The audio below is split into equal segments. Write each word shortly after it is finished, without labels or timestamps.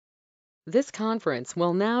This conference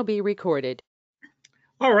will now be recorded.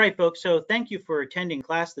 All right, folks. So thank you for attending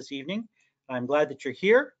class this evening. I'm glad that you're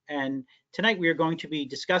here. And tonight we are going to be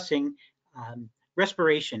discussing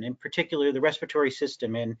respiration, in particular the respiratory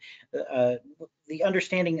system and the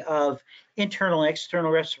understanding of internal and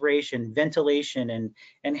external respiration, ventilation,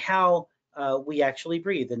 and how we actually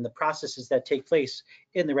breathe and the processes that take place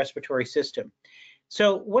in the respiratory system.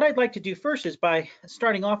 So what I'd like to do first is by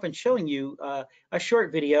starting off and showing you a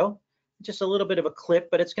short video, just a little bit of a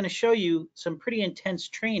clip, but it's going to show you some pretty intense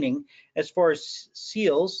training as far as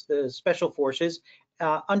SEALs, the Special Forces,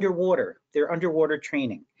 underwater, their underwater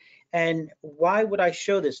training. And why would I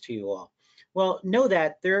show this to you all? Well, know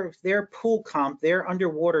that their pool comp, their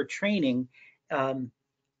underwater training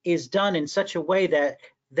is done in such a way that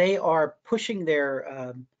they are pushing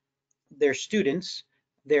their students,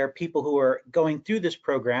 their people who are going through this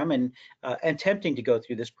program and attempting to go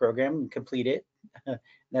through this program and complete it.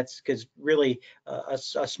 That's because really a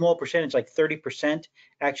small percentage, like 30%,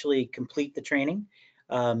 actually complete the training,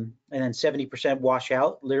 and then 70% wash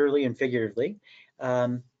out, literally and figuratively.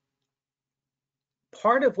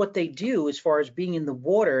 Part of what they do as far as being in the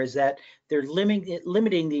water is that they're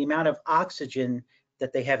limiting the amount of oxygen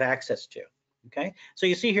that they have access to. Okay, so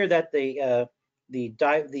you see here that the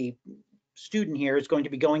student here is going to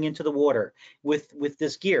be going into the water with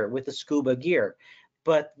this gear, with the scuba gear,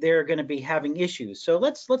 but they're going to be having issues. So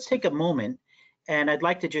let's take a moment, and I'd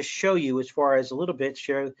like to just show you as far as a little bit.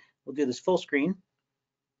 We'll do this full screen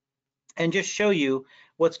and just show you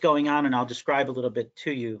what's going on, and I'll describe a little bit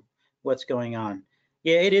to you what's going on.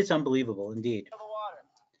 Yeah, it is unbelievable indeed.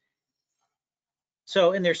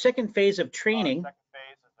 So in their second phase of training,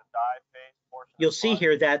 you'll see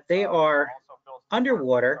here that they are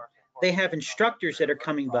underwater. They have instructors that are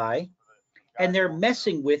coming by, and they're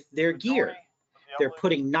messing with their gear. They're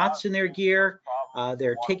putting knots in their gear.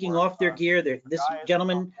 They're taking off their gear. This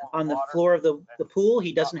gentleman on the floor of the pool,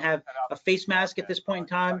 he doesn't have a face mask at this point in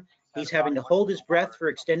time. He's having to hold his breath for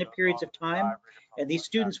extended periods of time. And these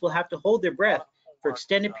students will have to hold their breath for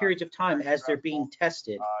extended periods of time as they're being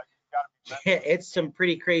tested. It's some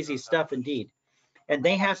pretty crazy stuff indeed. And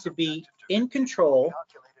they have to be in control,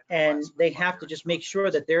 and they have to just make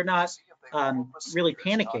sure that they're not really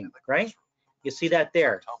panicking, right? You see that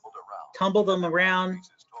there. Tumble them around,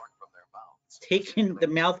 taking the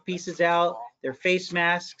mouthpieces out, their face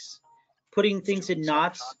masks, putting things in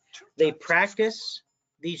knots. They practice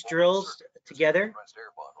these drills together.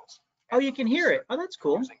 Oh, you can hear it. Oh, that's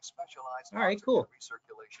cool. All right, cool.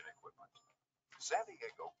 San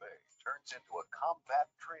Diego Bay turns into a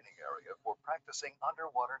combat training area for practicing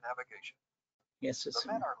underwater navigation. Yes, the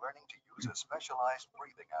men are learning to use a specialized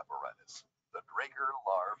breathing apparatus, the Draeger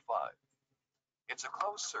LAR-5. It's a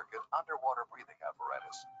closed-circuit underwater breathing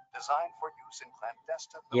apparatus designed for use in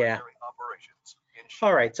clandestine military operations.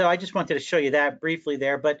 All right, so I just wanted to show you that briefly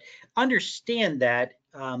there, but understand that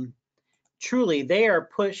truly they are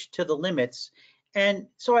pushed to the limits. And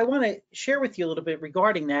so I want to share with you a little bit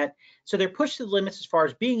regarding that. So they're pushed to the limits as far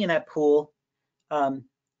as being in that pool,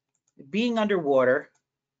 being underwater,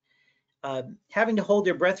 having to hold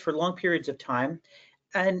their breath for long periods of time.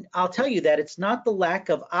 And I'll tell you that it's not the lack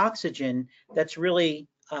of oxygen that's really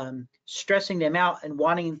stressing them out and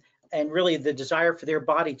wanting, and really the desire for their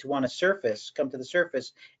body to want to come to the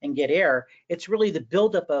surface and get air. It's really the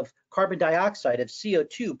buildup of carbon dioxide, of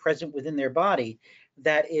CO2 present within their body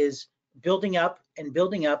that is building up and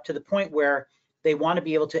building up to the point where they want to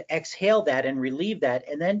be able to exhale that and relieve that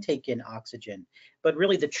and then take in oxygen. But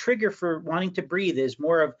really the trigger for wanting to breathe is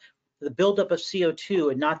more of the buildup of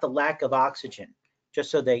CO2 and not the lack of oxygen, just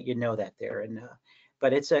so that you know that there. And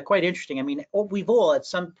but it's quite interesting. I mean, we've all at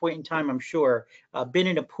some point in time, I'm sure, been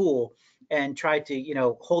in a pool and tried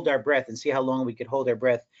to, hold our breath and see how long we could hold our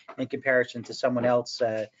breath in comparison to someone else,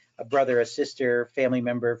 a brother, a sister, family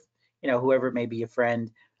member, whoever it may be, a friend.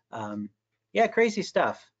 Yeah, crazy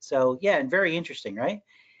stuff. So yeah, and very interesting, right?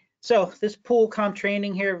 So this pool comp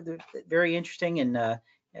training here, very interesting, and a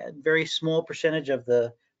very small percentage of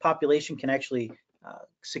the population can actually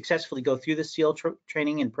successfully go through the SEAL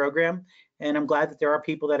training and program. And I'm glad that there are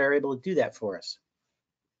people that are able to do that for us.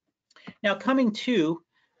 Now coming to,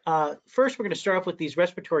 first we're going to start off with these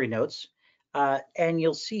respiratory notes. And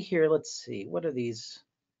you'll see here, let's see, what are these?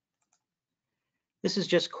 This is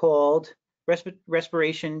just called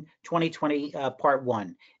Respiration 2020 Part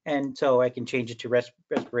 1. And so I can change it to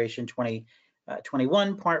Respiration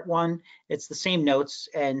 2021 Part 1. It's the same notes.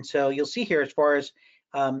 And so you'll see here as far as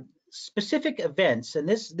specific events, and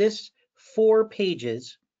this 4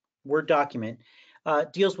 pages Word document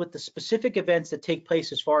deals with the specific events that take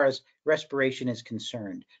place as far as respiration is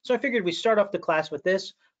concerned. So I figured we start off the class with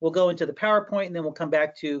this. we'll go into the PowerPoint, and then we'll come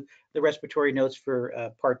back to the respiratory notes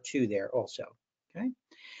for part 2 there also. Okay,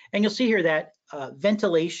 and you'll see here that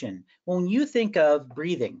ventilation. When you think of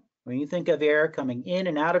breathing, when you think of air coming in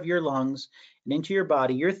and out of your lungs and into your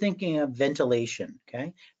body, you're thinking of ventilation.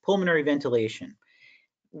 Okay, pulmonary ventilation.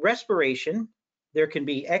 Respiration, there can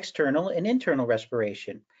be external and internal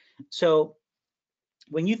respiration. So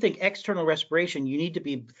when you think external respiration, you need to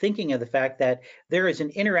be thinking of the fact that there is an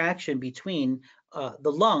interaction between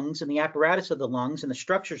the lungs and the apparatus of the lungs and the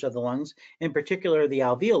structures of the lungs, in particular the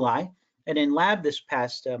alveoli. And in lab this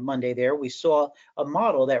past Monday there, we saw a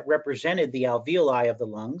model that represented the alveoli of the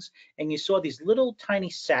lungs, and you saw these little tiny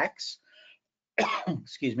sacs,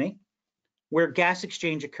 excuse me, where gas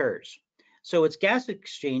exchange occurs. So it's gas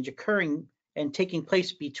exchange occurring and taking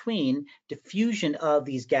place between diffusion of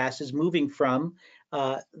these gases moving from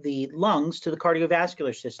the lungs to the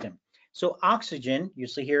cardiovascular system. So oxygen, you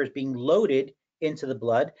see here, is being loaded into the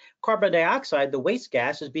blood. Carbon dioxide, the waste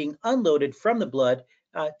gas, is being unloaded from the blood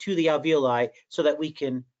to the alveoli so that we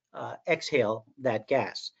can exhale that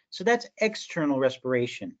gas. So that's external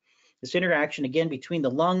respiration. This interaction, again, between the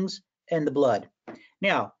lungs and the blood.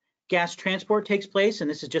 Now, gas transport takes place, and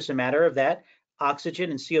this is just a matter of that. Oxygen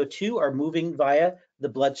and CO2 are moving via the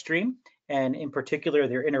bloodstream, and in particular,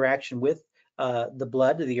 their interaction with the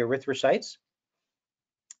blood, the erythrocytes.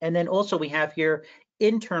 And then also we have here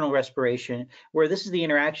internal respiration, where this is the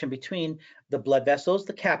interaction between the blood vessels,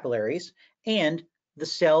 the capillaries, and the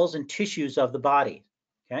cells and tissues of the body.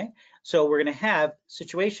 Okay, so we're going to have a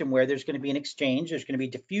situation where there's going to be an exchange, there's going to be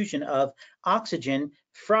diffusion of oxygen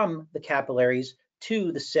from the capillaries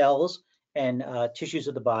to the cells and tissues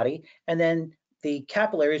of the body, and then the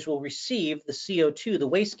capillaries will receive the CO2, the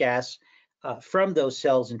waste gas, from those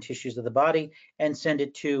cells and tissues of the body and send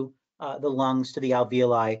it to the lungs, to the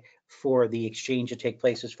alveoli, for the exchange to take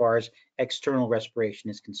place as far as external respiration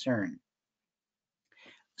is concerned.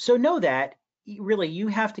 So know that really you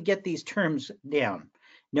have to get these terms down.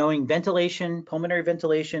 Knowing ventilation, pulmonary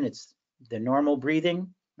ventilation, it's the normal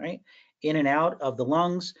breathing, right? In and out of the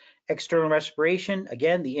lungs. External respiration,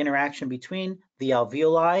 again, the interaction between the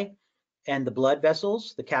alveoli and the blood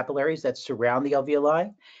vessels, the capillaries that surround the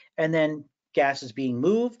alveoli. And then gases being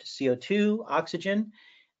moved, CO2, oxygen,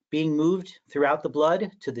 being moved throughout the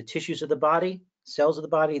blood to the tissues of the body, cells of the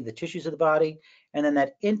body, the tissues of the body, and then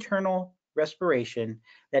that internal respiration,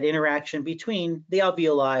 that interaction between the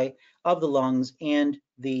alveoli of the lungs and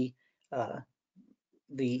the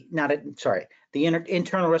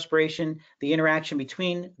internal respiration, the interaction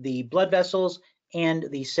between the blood vessels and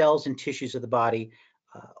the cells and tissues of the body,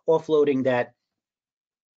 offloading that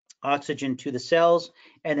oxygen to the cells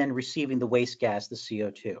and then receiving the waste gas, the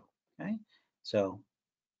CO2. Okay, so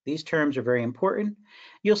these terms are very important.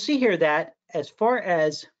 You'll see here that as far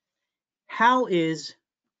as how is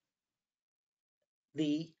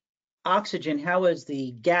the oxygen, how is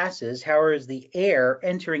the gases, how is the air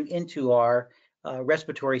entering into our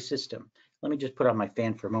respiratory system. Let me just put on my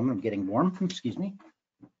fan for a moment. I'm getting warm. Excuse me.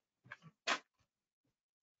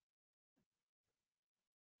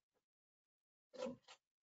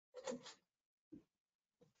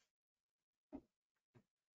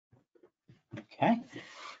 Okay.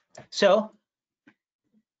 So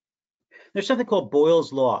there's something called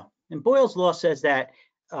Boyle's law. And Boyle's law says that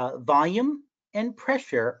volume and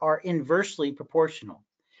pressure are inversely proportional.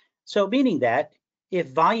 So meaning that if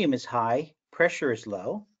volume is high, pressure is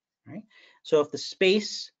low, right? So if the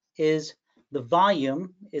space is, the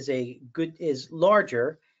volume is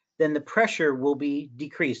larger, then the pressure will be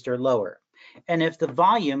decreased or lower. And if the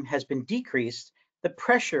volume has been decreased, the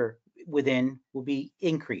pressure within will be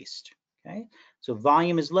increased, okay? So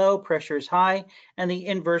volume is low, pressure is high, and the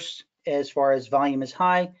inverse as far as volume is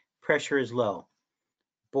high, pressure is low,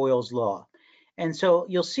 Boyle's law. And so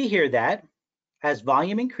you'll see here that as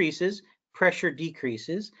volume increases, pressure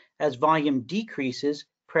decreases. As volume decreases,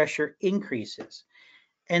 pressure increases.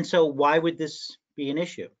 And so why would this be an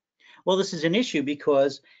issue? Well, this is an issue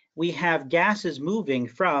because we have gases moving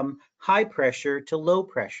from high pressure to low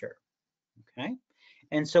pressure, okay?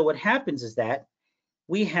 And so what happens is that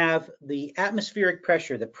we have the atmospheric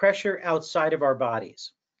pressure, the pressure outside of our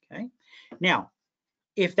bodies, okay? Now,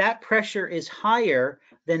 if that pressure is higher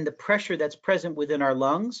than the pressure that's present within our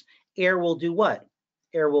lungs, air will do what?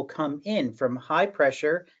 Air will come in from high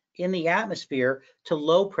pressure in the atmosphere to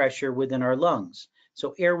low pressure within our lungs.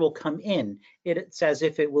 So air will come in. It's as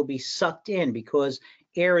if it will be sucked in because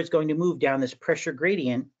air is going to move down this pressure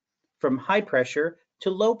gradient from high pressure to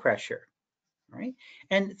low pressure, right?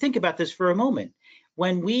 And think about this for a moment.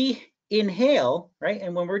 When we inhale, right,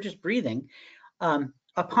 and when we're just breathing,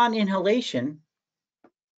 upon inhalation,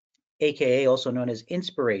 aka also known as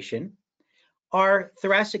inspiration, our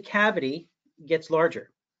thoracic cavity gets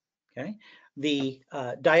larger. Okay, the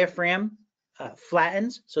diaphragm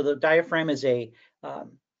flattens. So the diaphragm is a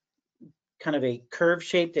kind of a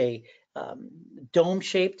curve-shaped, a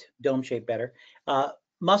dome-shaped better,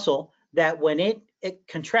 muscle that when it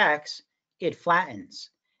contracts, it flattens.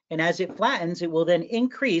 And as it flattens, it will then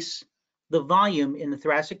increase the volume in the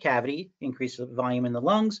thoracic cavity, increase the volume in the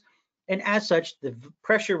lungs, and as such, the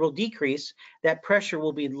pressure will decrease. That pressure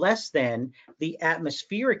will be less than the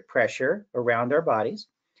atmospheric pressure around our bodies.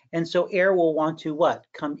 And so air will want to what?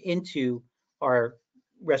 Come into our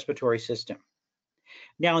respiratory system.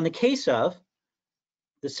 Now, in the case of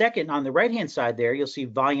the second, on the right-hand side there, you'll see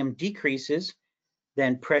volume decreases,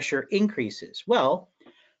 then pressure increases. Well,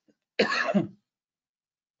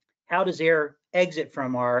 how does air exit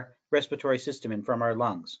from our respiratory system and from our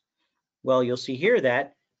lungs? Well, you'll see here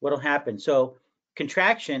that what'll happen. So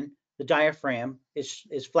contraction, the diaphragm is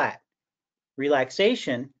flat.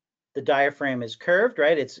 Relaxation, the diaphragm is curved,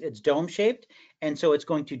 right? It's dome-shaped, and so it's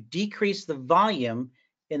going to decrease the volume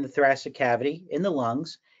in the thoracic cavity, in the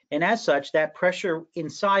lungs, and as such, that pressure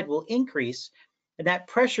inside will increase, and that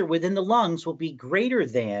pressure within the lungs will be greater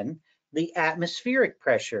than the atmospheric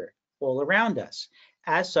pressure all around us.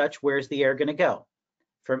 As such, where's the air going to go?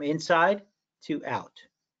 From inside to out.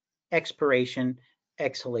 Expiration,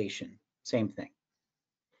 exhalation, same thing.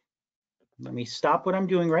 Let me stop what I'm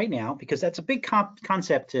doing right now because that's a big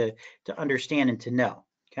concept to understand and to know,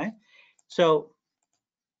 okay? So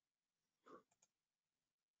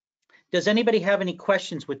does anybody have any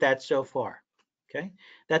questions with that so far? Okay,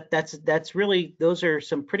 that's really, those are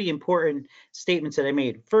some pretty important statements that I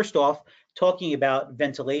made. First off, talking about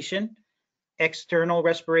ventilation, external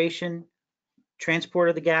respiration, transport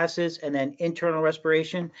of the gases, and then internal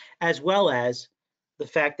respiration, as well as the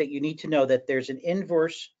fact that you need to know that there's an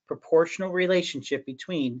inverse proportional relationship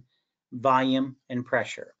between volume and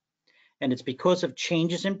pressure. And it's because of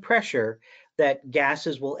changes in pressure that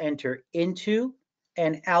gases will enter into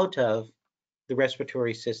and out of the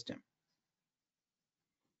respiratory system.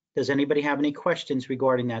 Does anybody have any questions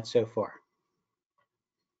regarding that so far?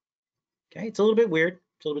 Okay, it's a little bit weird,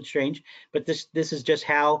 it's a little bit strange, but this is just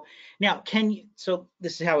how. Now, so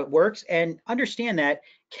this is how it works, and understand that,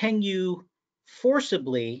 can you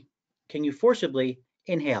forcibly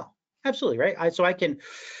inhale? Absolutely, right? So I can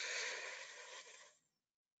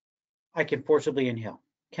forcibly inhale.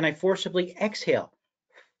 Can I forcibly exhale?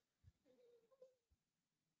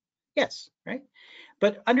 Yes, right?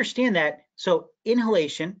 But understand that, so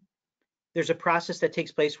inhalation, there's a process that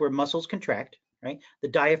takes place where muscles contract, right? The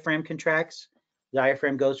diaphragm contracts. The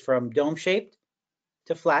diaphragm goes from dome-shaped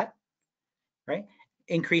to flat, right?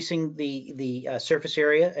 Increasing the surface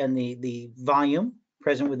area and the volume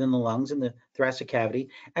present within the lungs and the thoracic cavity,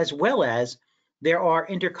 as well as there are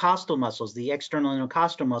intercostal muscles. The external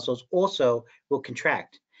intercostal muscles also will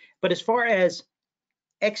contract. But as far as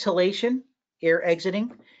exhalation, air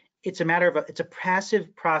exiting, it's a matter of it's a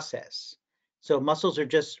passive process. So muscles are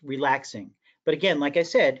just relaxing. But again, like I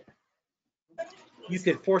said, you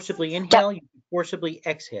could forcibly inhale, you could forcibly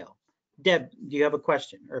exhale. Deb, do you have a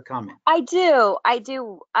question or a comment? I do.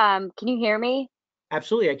 Can you hear me?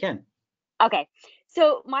 Absolutely, I can. Okay.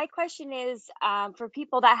 So my question is, for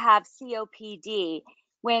people that have COPD,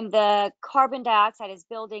 when the carbon dioxide is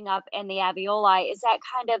building up in the alveoli, is that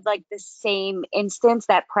kind of like the same instance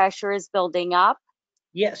that pressure is building up?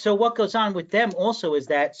 Yeah, so what goes on with them also is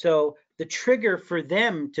that, so the trigger for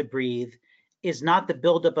them to breathe is not the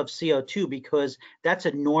buildup of CO2, because that's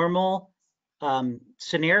a normal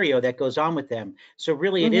scenario that goes on with them. So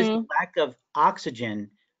really it is the lack of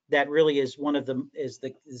oxygen that really is one of the, is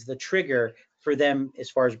the trigger for them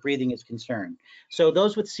as far as breathing is concerned. So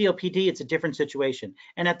those with COPD, it's a different situation.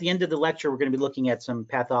 And at the end of the lecture, we're going to be looking at some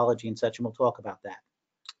pathology and such, and we'll talk about that.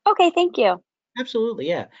 Okay, thank you. Absolutely,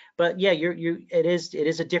 yeah. But yeah, it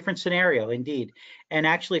is a different scenario indeed. And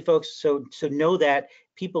actually, folks, so know that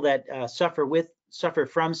people that suffer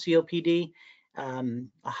from COPD,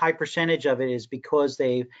 a high percentage of it is because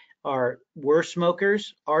they were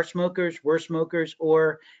smokers, were smokers,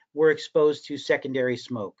 or were exposed to secondary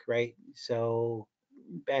smoke, right? So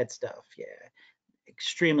bad stuff, yeah.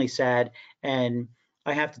 Extremely sad. And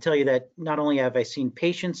I have to tell you that not only have I seen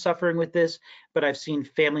patients suffering with this, but I've seen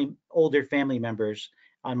older family members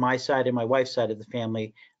on my side and my wife's side of the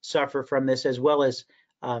family suffer from this, as well as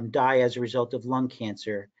die as a result of lung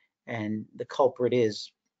cancer. And the culprit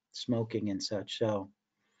is smoking and such. So,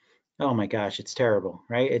 oh my gosh, it's terrible,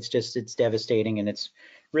 right? It's devastating, and it's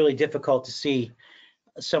really difficult to see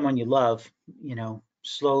someone you love,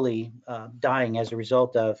 slowly dying as a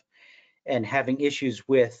result of and having issues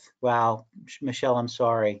with, wow, Michelle, I'm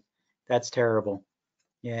sorry. That's terrible.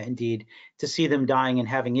 Yeah, indeed. To see them dying and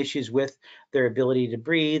having issues with their ability to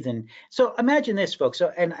breathe. And so imagine this, folks.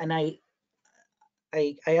 So, and I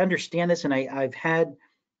understand this, and I've had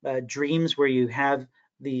dreams where you have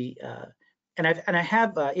the, and I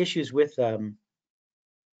have issues with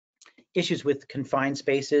confined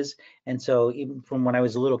spaces. And so even from when I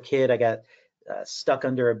was a little kid, I got stuck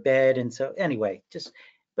under a bed. And so anyway,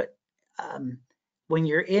 but when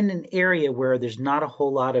you're in an area where there's not a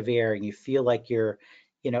whole lot of air and you feel like you're,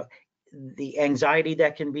 you know, the anxiety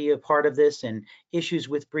that can be a part of this, and issues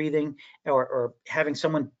with breathing, or having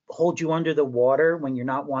someone hold you under the water when you're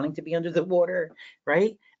not wanting to be under the water,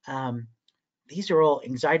 right? These are all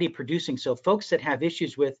anxiety producing. So folks that have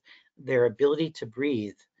issues with their ability to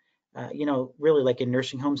breathe, really like in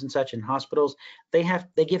nursing homes and such, in hospitals, they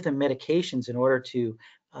give them medications in order to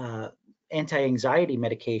anti-anxiety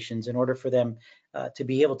medications in order for them to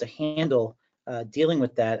be able to handle dealing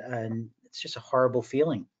with that. And it's just a horrible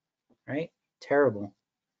feeling, right? Terrible.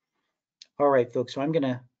 All right, folks. So I'm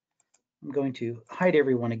going to hide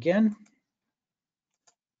everyone again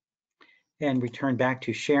and return back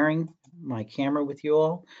to sharing my camera with you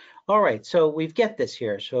all. All right, so we've got this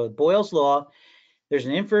here. So Boyle's law, there's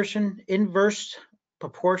an inverse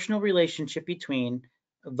proportional relationship between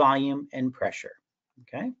volume and pressure.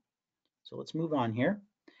 Okay, so let's move on here.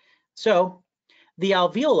 So the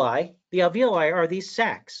alveoli are these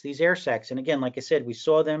sacs, these air sacs. And again, like I said, we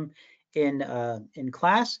saw them in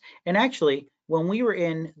class. And actually, when we were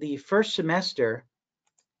in the first semester,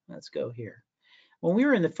 let's go here. When we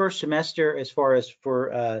were in the first semester, as far as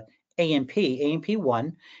for A&P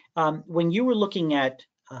 1, when you were looking at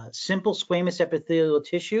simple squamous epithelial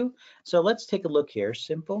tissue, so let's take a look here,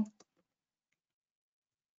 simple.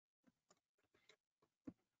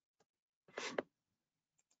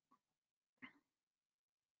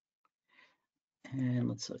 And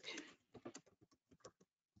let's look.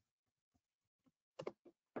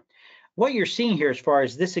 What you're seeing here as far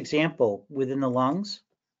as this example within the lungs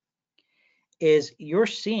is you're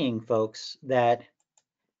seeing, folks, that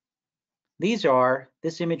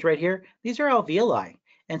this image right here, these are alveoli.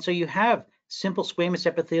 And so you have simple squamous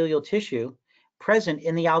epithelial tissue present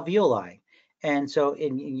in the alveoli. And so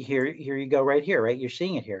here you go right here, right? You're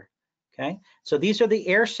seeing it here, okay? So these are the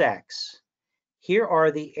air sacs. Here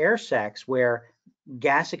are the air sacs where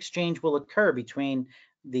gas exchange will occur between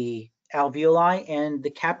the alveoli and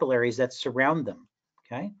the capillaries that surround them,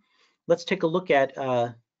 okay? Let's take a look at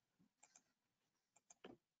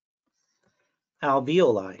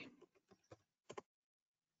alveoli.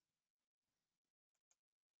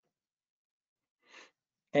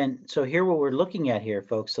 And so here what we're looking at here,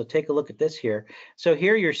 folks, so take a look at this here. So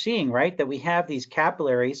here you're seeing, right, that we have these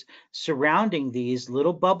capillaries surrounding these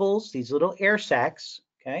little bubbles, these little air sacs,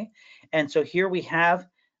 okay? And so here we have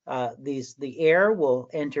the air will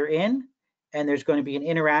enter in, and there's going to be an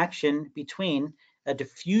interaction between, a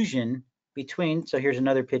diffusion between, so here's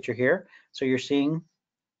another picture here. So you're seeing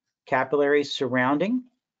capillaries surrounding,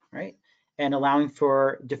 right, and allowing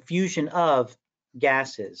for diffusion of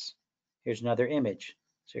gases. Here's another image.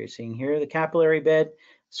 So you're seeing here the capillary bed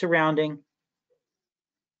surrounding.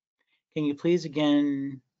 Can you please,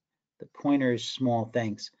 again, the pointer is small,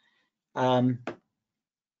 thanks. All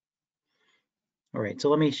right, so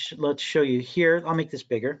let's show you here. I'll make this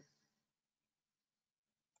bigger.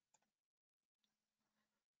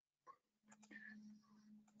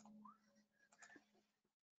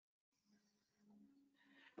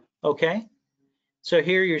 Okay, so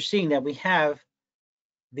here you're seeing that we have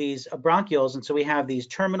these bronchioles, and so we have these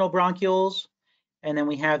terminal bronchioles, and then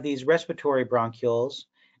we have these respiratory bronchioles,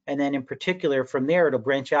 and then in particular from there it'll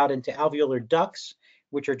branch out into alveolar ducts,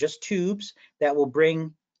 which are just tubes that will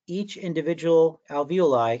bring each individual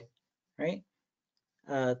alveoli, right,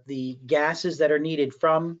 the gases that are needed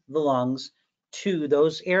from the lungs to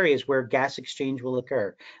those areas where gas exchange will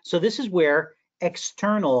occur. So this is where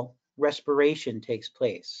external respiration takes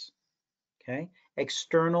place, okay?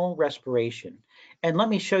 External respiration. And let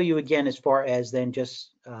me show you again as far as then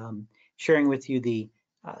just sharing with you the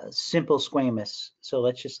simple squamous. So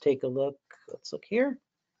let's just take a look. Let's look here.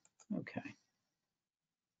 Okay.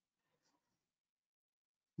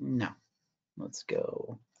 No, let's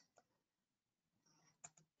go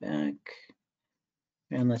back.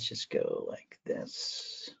 And let's just go like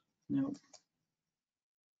this. Nope.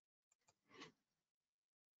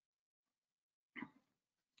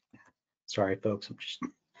 Sorry, folks, I'm just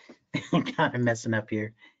kind of messing up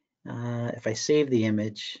here. If I save the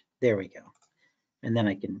image, there we go. And then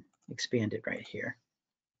I can expand it right here.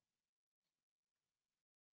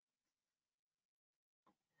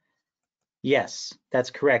 Yes, that's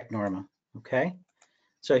correct, Norma. Okay.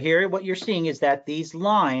 So here what you're seeing is that these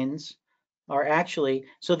lines are actually,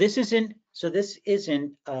 so this isn't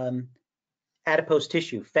adipose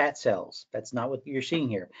tissue, fat cells. That's not what you're seeing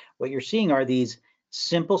here. What you're seeing are these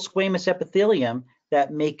simple squamous epithelium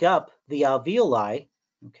that make up the alveoli,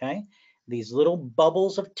 okay? These little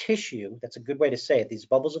bubbles of tissue, that's a good way to say it, these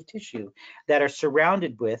bubbles of tissue that are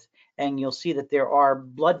surrounded with, and you'll see that there are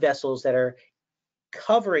blood vessels that are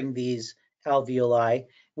covering these alveoli,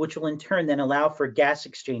 which will in turn then allow for gas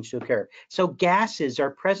exchange to occur. So gases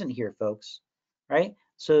are present here, folks, right?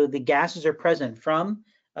 So the gases are present from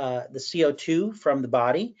the CO2 from the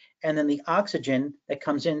body, and then the oxygen that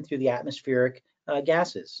comes in through the atmospheric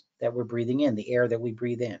gases that we're breathing in, the air that we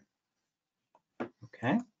breathe in.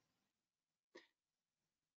 Okay.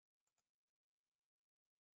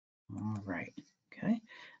 All right. Okay.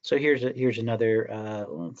 So here's another.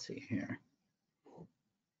 Let's see here.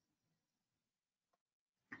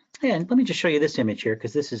 And let me just show you this image here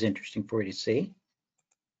because this is interesting for you to see.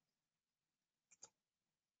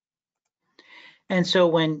 And so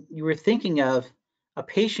when you were thinking of a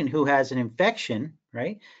patient who has an infection,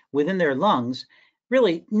 right, within their lungs,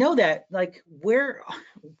 really know that like where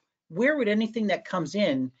would anything that comes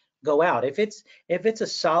in go out? If it's a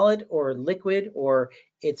solid or liquid or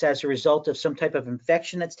it's as a result of some type of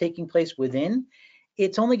infection that's taking place within,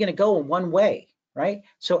 it's only going to go in one way, right?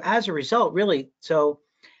 So as a result, really, so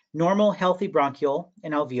normal healthy bronchiole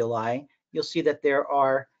and alveoli, you'll see that there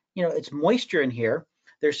are, it's moisture in here.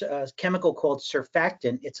 There's a chemical called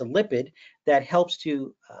surfactant. It's a lipid that helps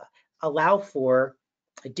to allow for,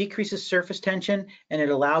 it decreases surface tension, and it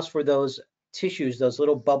allows for those tissues, those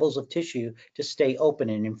little bubbles of tissue, to stay open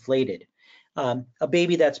and inflated. A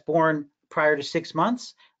baby that's born prior to 6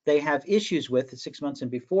 months, they have issues with 6 months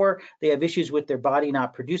and before, they have issues with their body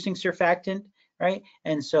not producing surfactant, right?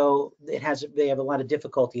 And so they have a lot of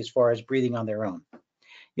difficulty as far as breathing on their own.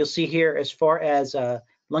 You'll see here as far as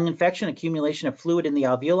lung infection, accumulation of fluid in the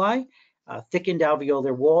alveoli, thickened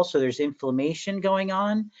alveolar wall, so there's inflammation going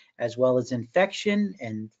on, as well as infection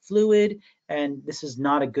and fluid, and this is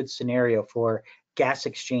not a good scenario for gas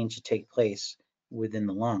exchange to take place within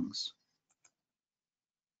the lungs.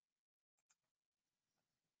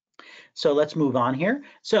 So let's move on here.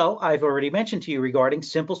 So I've already mentioned to you regarding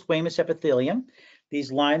simple squamous epithelium.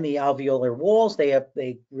 These line the alveolar walls.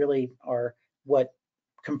 They really are what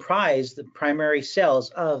comprise the primary cells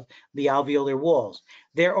of the alveolar walls.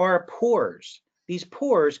 There are pores. These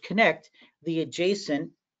pores connect the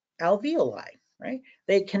adjacent alveoli, right?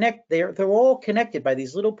 They connect, they're all connected by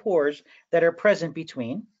these little pores that are present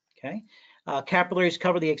between, okay? Capillaries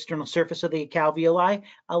cover the external surface of the alveoli,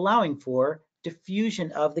 allowing for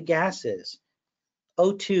diffusion of the gases,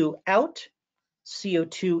 O2 out,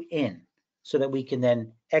 CO2 in, so that we can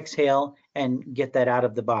then exhale and get that out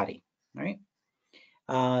of the body, right?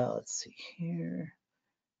 Let's see here.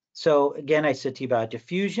 So again, I said to you about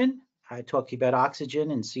diffusion. I talked to you about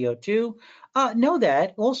oxygen and CO2. Know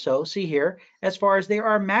that also, see here, as far as there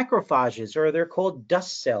are macrophages, or they're called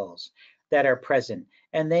dust cells, that are present.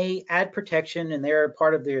 And they add protection, and they're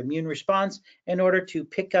part of the immune response in order to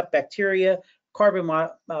pick up bacteria, carbon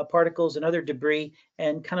particles, and other debris.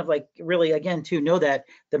 And kind of like really, again, to know that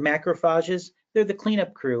the macrophages, they're the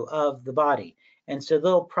cleanup crew of the body. And so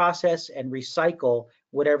they'll process and recycle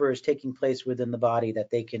whatever is taking place within the body that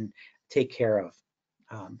they can take care of.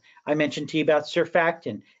 I mentioned to you about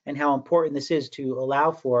surfactant and how important this is to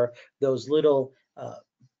allow for those little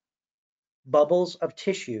bubbles of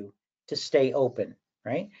tissue to stay open,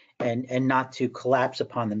 right? And not to collapse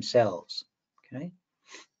upon themselves, okay?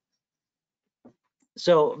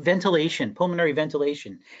 So ventilation, pulmonary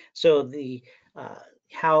ventilation. So the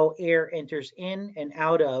how air enters in and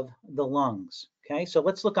out of the lungs. Okay, so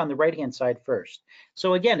let's look on the right-hand side first.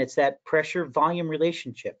 So again, it's that pressure-volume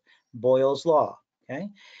relationship, Boyle's law. Okay,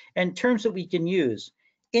 and terms that we can use.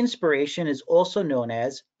 Inspiration is also known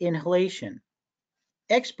as inhalation.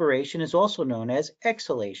 Expiration is also known as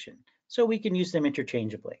exhalation. So we can use them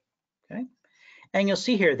interchangeably. Okay, and you'll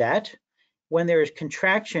see here that when there is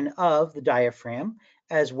contraction of the diaphragm,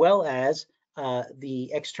 as well as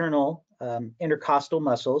the external intercostal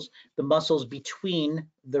muscles, the muscles between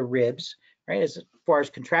the ribs, right, as far as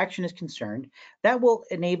contraction is concerned, that will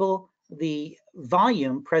enable the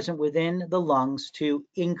volume present within the lungs to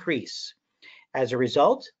increase. As a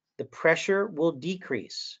result, the pressure will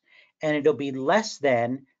decrease, and it'll be less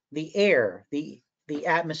than the air, the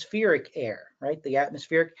atmospheric air, right? The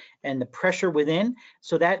atmospheric and the pressure within.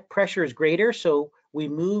 So that pressure is greater. So we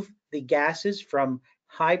move the gases from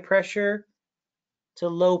high pressure to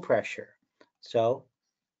low pressure. So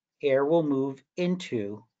air will move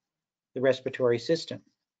into the respiratory system.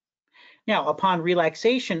 Now, upon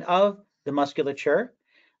relaxation of the musculature,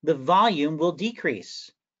 the volume will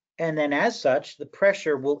decrease. And then as such, the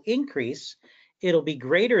pressure will increase. It'll be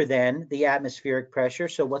greater than the atmospheric pressure.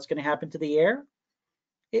 So what's going to happen to the air?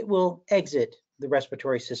 It will exit the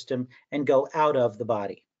respiratory system and go out of the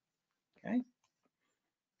body. Okay?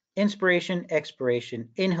 Inspiration, expiration,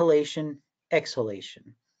 inhalation,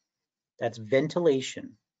 exhalation. That's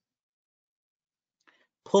ventilation.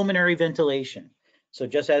 Pulmonary ventilation. So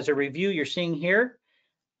just as a review, you're seeing here,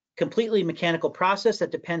 completely mechanical process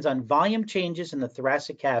that depends on volume changes in the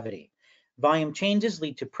thoracic cavity. Volume changes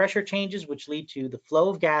lead to pressure changes, which lead to the flow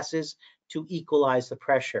of gases to equalize the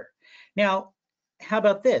pressure. Now, how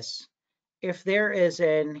about this? If there is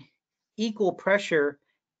an equal pressure,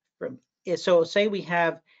 so say we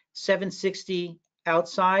have 760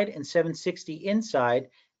 outside and 760 inside,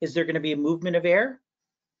 is there going to be a movement of air?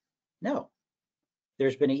 No.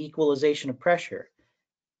 There's been an equalization of pressure.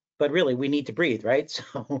 But really, we need to breathe, right?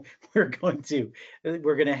 So we're going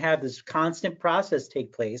to have this constant process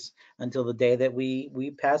take place until the day that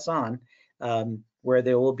we pass on, where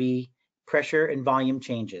there will be pressure and volume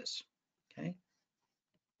changes. Okay.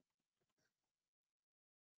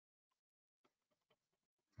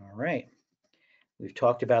 All right. We've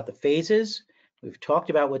talked about the phases. We've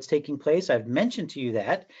talked about what's taking place. I've mentioned to you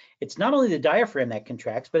that it's not only the diaphragm that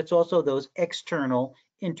contracts, but it's also those external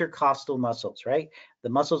intercostal muscles, right? The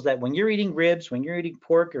muscles that when you're eating ribs, when you're eating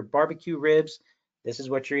pork or barbecue ribs, this is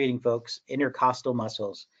what you're eating, folks, intercostal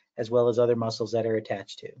muscles, as well as other muscles that are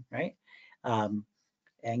attached to, right?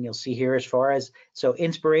 And you'll see here as far as, so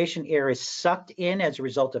inspiration, air is sucked in as a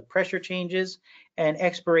result of pressure changes, and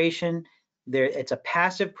expiration, it's a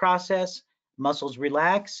passive process. Muscles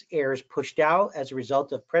relax, air is pushed out as a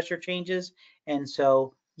result of pressure changes. And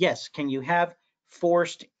so, yes, can you have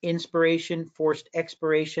forced inspiration, forced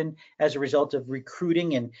expiration as a result of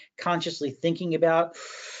recruiting and consciously thinking about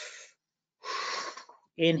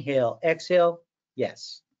inhale, exhale?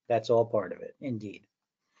 Yes, that's all part of it, indeed.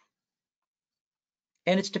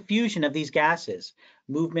 And it's diffusion of these gases,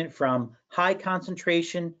 movement from high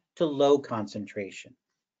concentration to low concentration,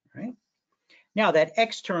 right? Now that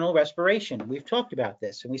external respiration, we've talked about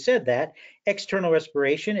this, and we said that external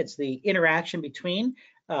respiration, it's the interaction between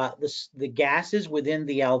the gases within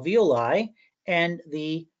the alveoli and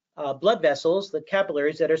the blood vessels, the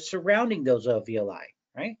capillaries that are surrounding those alveoli,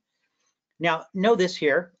 right? Now, know this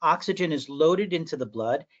here, oxygen is loaded into the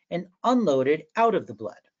blood and unloaded out of the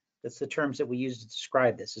blood. That's the terms that we use to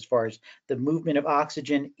describe this as far as the movement of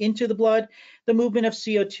oxygen into the blood, the movement of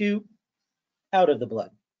CO2 out of the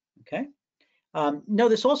blood, okay?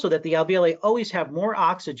 Notice also that the alveoli always have more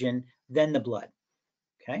oxygen than the blood,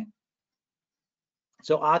 okay?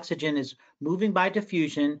 So oxygen is moving by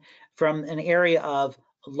diffusion from an area of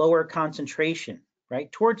lower concentration, right?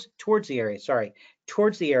 Towards the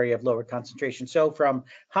area of lower concentration. So from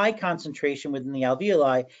high concentration within the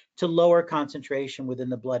alveoli to lower concentration within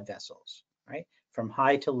the blood vessels, right? From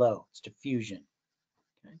high to low, it's diffusion.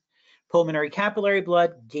 Okay? Pulmonary capillary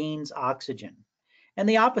blood gains oxygen. And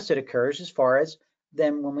the opposite occurs as far as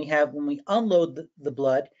then when we unload the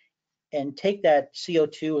blood and take that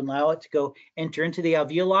CO2 and allow it to go enter into the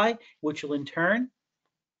alveoli, which will in turn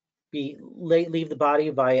leave the body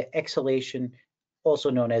via exhalation, also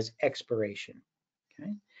known as expiration.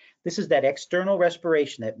 Okay? This is that external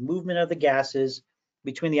respiration, that movement of the gases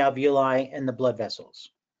between the alveoli and the blood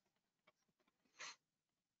vessels.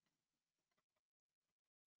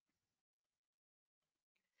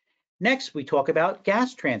 Next, we talk about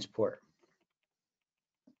gas transport.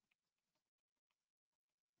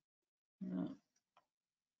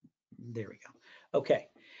 There we go. Okay.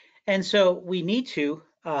 And so we need to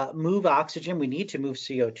move oxygen, we need to move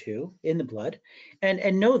CO2 in the blood,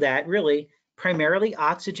 and know that really primarily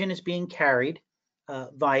oxygen is being carried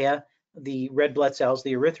via the red blood cells,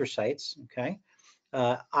 the erythrocytes, okay?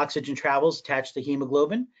 Oxygen travels attached to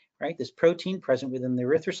hemoglobin, right? This protein present within the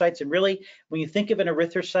erythrocytes. And really, when you think of an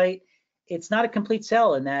erythrocyte, it's not a complete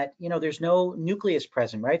cell in that, there's no nucleus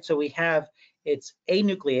present, right? So it's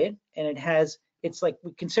anucleate, and it's like,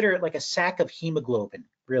 we consider it like a sack of hemoglobin,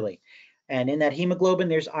 really. And in that hemoglobin,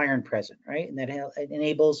 there's iron present, right? And that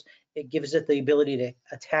it gives it the ability to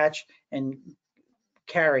attach and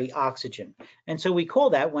carry oxygen. And so we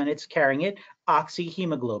call that, when it's carrying it,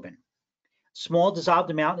 oxyhemoglobin. Small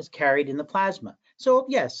dissolved amount is carried in the plasma. So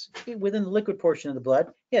yes, within the liquid portion of the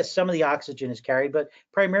blood, yes, some of the oxygen is carried, but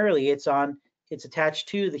primarily it's attached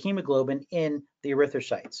to the hemoglobin in the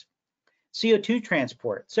erythrocytes. CO2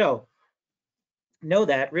 transport. So know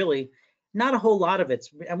that really not a whole lot of it,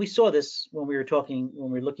 and we saw this when we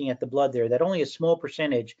were looking at the blood there, that only a small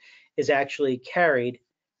percentage is actually carried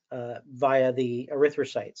via the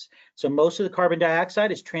erythrocytes. So most of the carbon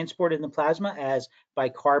dioxide is transported in the plasma as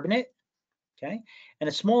bicarbonate, okay? And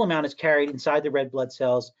a small amount is carried inside the red blood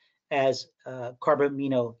cells as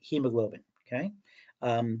carbaminohemoglobin, okay?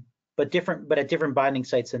 But at different binding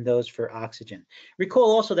sites than those for oxygen.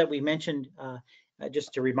 Recall also that we mentioned,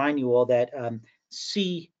 just to remind you all, that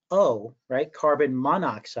CO, right, carbon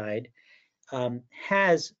monoxide,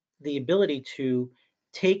 has the ability to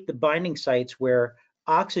take the binding sites where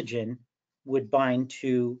oxygen would bind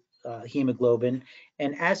to hemoglobin,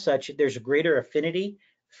 and as such, there's a greater affinity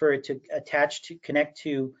for it to connect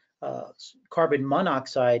to carbon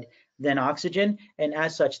monoxide than oxygen, and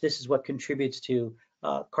as such, this is what contributes to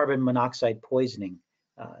carbon monoxide poisoning.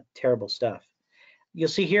 Terrible stuff. You'll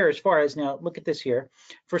see here, as far as, now look at this here,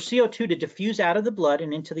 for CO2 to diffuse out of the blood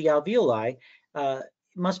and into the alveoli, it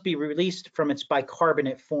must be released from its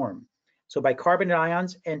bicarbonate form. So bicarbonate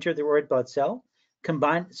ions enter the red blood cell,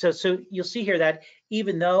 combine. So you'll see here that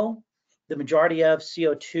even though the majority of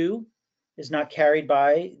CO2 is not carried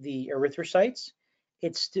by the erythrocytes,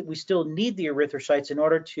 we still need the erythrocytes in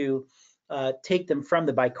order to take them from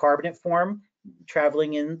the bicarbonate form,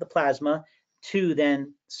 traveling in the plasma, to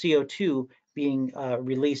then CO2 being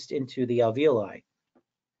released into the alveoli.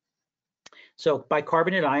 So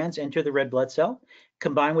bicarbonate ions enter the red blood cell,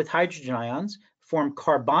 combine with hydrogen ions, form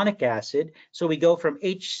carbonic acid. So we go from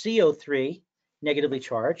HCO3, negatively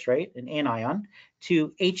charged, right, an anion, to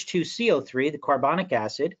H2CO3, the carbonic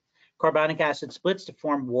acid. Carbonic acid splits to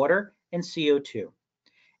form water and CO2.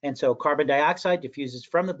 And so carbon dioxide diffuses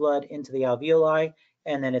from the blood into the alveoli,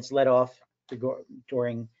 and then it's let off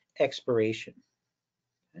during expiration.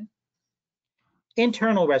 Okay.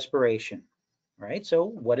 Internal respiration, right? So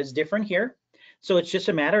what is different here? So it's just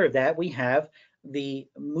a matter of that we have the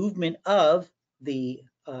movement of the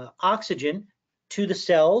oxygen to the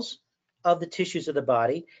cells of the tissues of the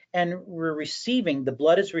body, and we're receiving, the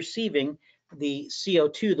blood is receiving the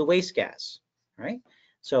CO2, the waste gas, right?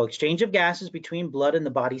 So exchange of gases between blood and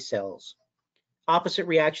the body cells. Opposite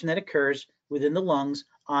reaction that occurs within the lungs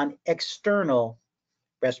on external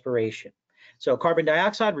respiration. So carbon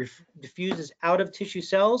dioxide diffuses out of tissue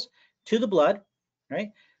cells to the blood,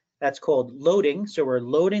 right? That's called loading. So we're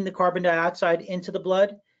loading the carbon dioxide into the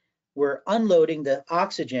blood. We're unloading the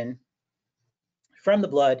oxygen from the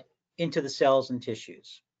blood into the cells and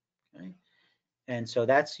tissues. Okay? And so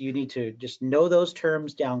you need to just know those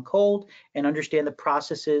terms down cold and understand the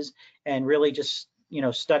processes, and really just,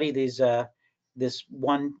 study these, this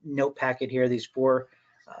one note packet here, these 4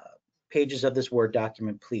 pages of this Word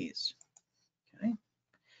document, please. Okay.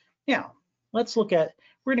 Now, let's look at,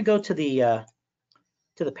 we're going to go to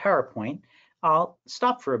the PowerPoint. I'll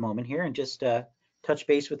stop for a moment here and just touch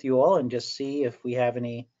base with you all and just see if we have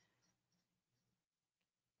any.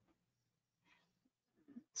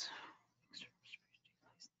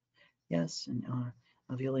 Yes, and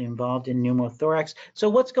alveoli involved in pneumothorax. So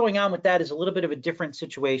what's going on with that is a little bit of a different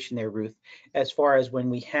situation there, Ruth, as far as when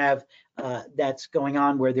we have that's going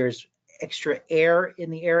on where there's extra air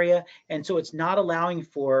in the area, and so it's not allowing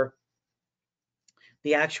for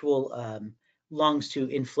the actual lungs to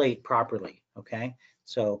inflate properly, okay?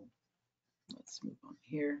 So let's move on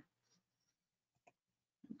here.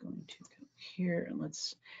 I'm going to go here and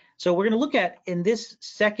so we're going to look at, in this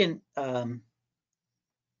second,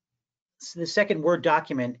 the second Word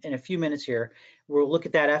document in a few minutes here. We'll look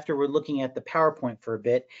at that after we're looking at the PowerPoint for a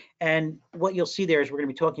bit. And what you'll see there is we're going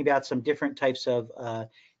to be talking about some different types of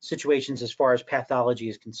situations as far as pathology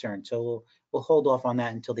is concerned. So we'll hold off on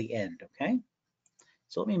that until the end, okay?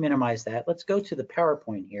 So let me minimize that. Let's go to the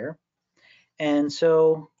PowerPoint here. And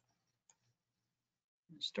so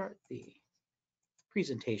start the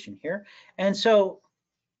presentation here. And so,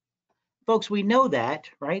 folks, we know that,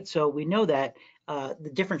 right? So we know that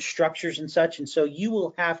the different structures and such, and so you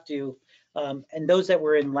will have to, and those that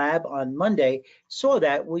were in lab on Monday saw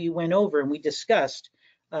that we went over and we discussed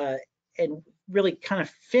and really kind of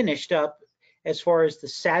finished up as far as the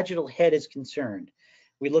sagittal head is concerned.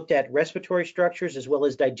 We looked at respiratory structures as well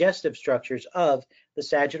as digestive structures of the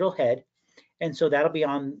sagittal head, and so that'll be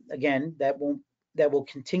on, again, that will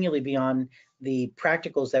continually be on the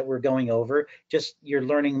practicals that we're going over. Just you're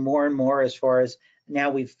learning more and more as far as now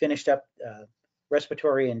we've finished up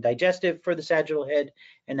respiratory and digestive for the sagittal head,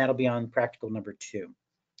 and that'll be on practical number 2.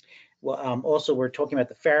 Well, also we're talking about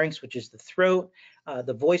the pharynx, which is the throat,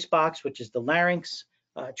 the voice box, which is the larynx,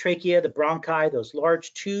 trachea, the bronchi, those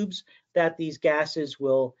large tubes that these gases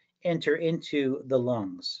will enter into the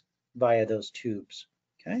lungs via those tubes,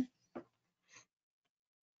 okay?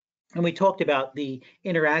 And we talked about the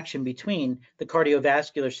interaction between the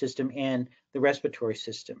cardiovascular system and the respiratory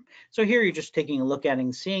system. So here you're just taking a look at it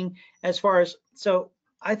and seeing as far as, so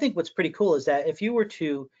I think what's pretty cool is that if you were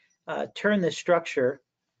to turn this structure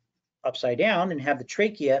upside down and have the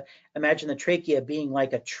trachea, imagine the trachea being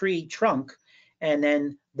like a tree trunk, and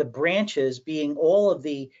then the branches being all of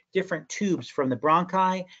the different tubes from the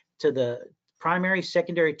bronchi to the primary,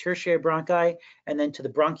 secondary, tertiary bronchi, and then to the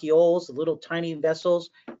bronchioles, the little tiny vessels,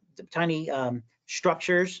 the tiny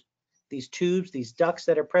structures, these tubes, these ducts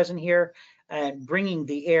that are present here, and bringing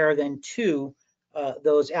the air then to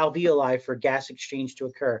those alveoli for gas exchange to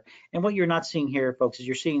occur. And what you're not seeing here, folks, is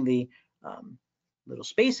you're seeing the little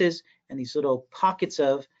spaces and these little pockets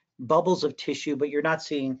of bubbles of tissue, but you're not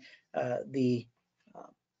seeing the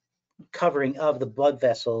covering of the blood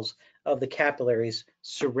vessels of the capillaries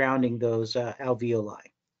surrounding those alveoli.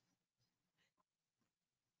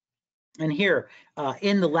 And here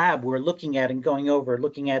in the lab, we're looking at and going over,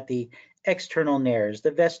 looking at the external nares,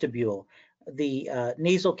 the vestibule, the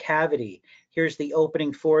nasal cavity. Here's the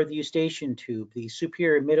opening for the eustachian tube, the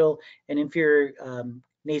superior, middle, and inferior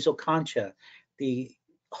nasal concha, the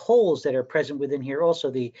holes that are present within here, also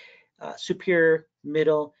the superior,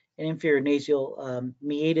 middle, and inferior nasal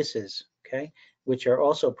meatuses, okay, which are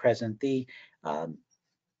also present. The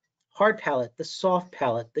hard palate, the soft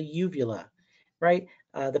palate, the uvula, right?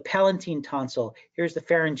 The palatine tonsil. Here's the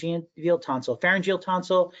pharyngeal tonsil. Pharyngeal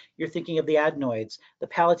tonsil, you're thinking of the adenoids. The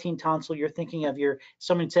palatine tonsil, you're thinking of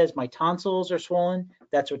someone says my tonsils are swollen.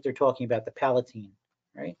 That's what they're talking about, the palatine,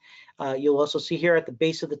 right? You'll also see here at the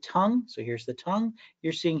base of the tongue. So here's the tongue.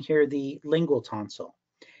 You're seeing here the lingual tonsil.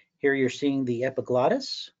 Here you're seeing the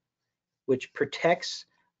epiglottis, which protects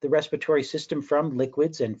the respiratory system from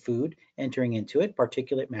liquids and food entering into it,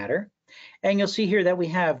 particulate matter. And you'll see here that we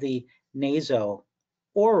have the naso,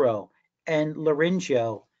 oro, and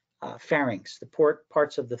laryngeo pharynx, the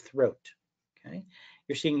parts of the throat. Okay,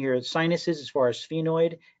 you're seeing here sinuses as far as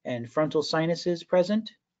sphenoid and frontal sinuses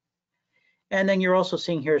present. And then you're also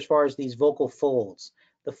seeing here as far as these vocal folds,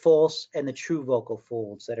 the false and the true vocal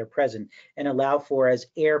folds that are present and allow for, as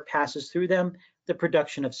air passes through them, the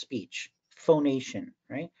production of speech, phonation,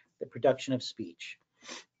 right? The production of speech.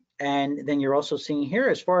 And then you're also seeing here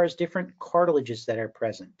as far as different cartilages that are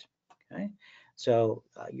present, okay? So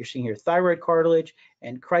you're seeing here thyroid cartilage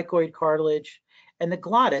and cricoid cartilage and the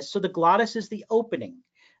glottis. So the glottis is the opening.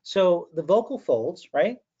 So the vocal folds,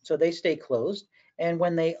 right? So they stay closed. And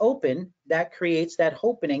when they open, that creates that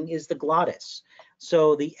opening is the glottis.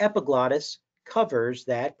 So the epiglottis covers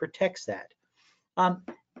that, protects that.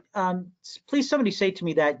 Please somebody say to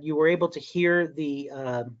me that you were able to hear the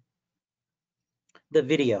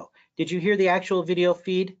video. Did you hear the actual video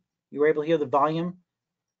feed? You were able to hear the volume?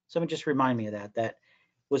 Someone just remind me of that.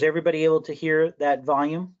 Was everybody able to hear that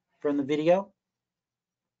volume from the video?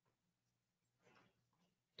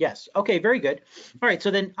 Yes. Okay, very good. All right,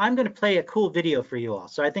 so then I'm going to play a cool video for you all.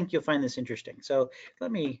 So I think you'll find this interesting. So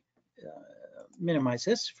let me minimize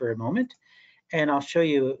this for a moment, and I'll show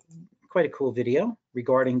you quite a cool video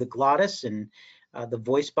regarding the glottis and the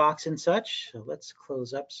voice box and such. So let's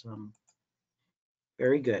close up some.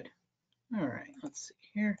 Very good. All right, let's see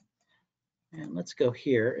here. And let's go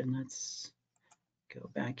here and let's go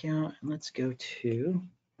back out and let's go to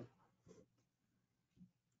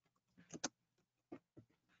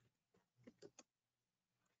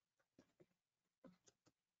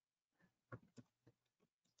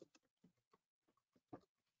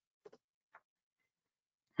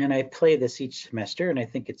and I play this each semester, and I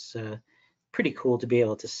think it's pretty cool to be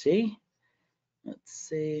able to see. Let's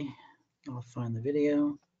see, I'll find the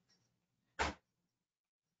video.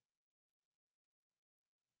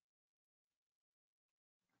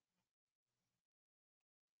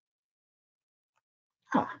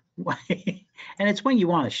 Ah, and it's when you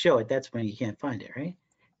want to show it, that's when you can't find it, right?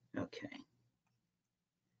 Okay.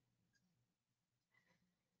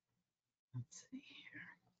 Let's see here.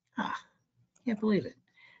 Ah, can't believe it.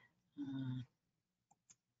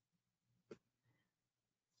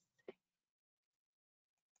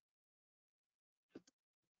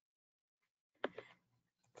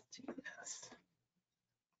 Let's do this.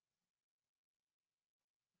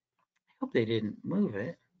 I hope they didn't move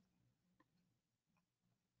it.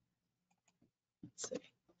 Let's see.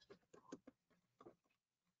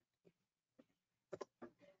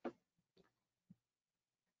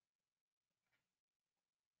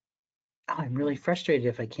 Oh, I'm really frustrated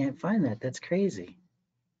if I can't find that. That's crazy.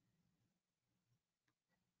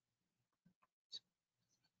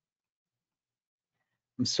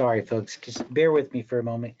 I'm sorry, folks. Just bear with me for a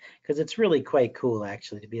moment because it's really quite cool,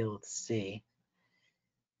 actually, to be able to see.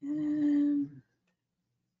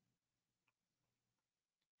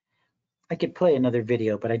 I could play another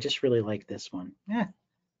video, but I just really like this one. Yeah,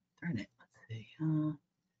 darn it. Let's see.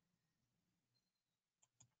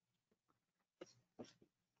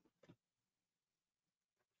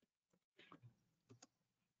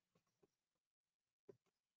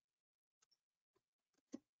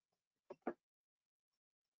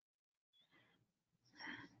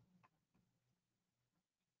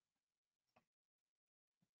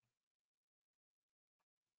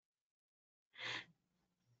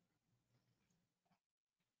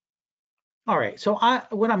 All right, so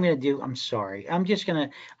what I'm going to do, I'm sorry, I'm going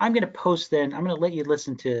to post then, I'm going to let you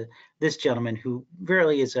listen to this gentleman who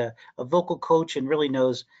really is a vocal coach and really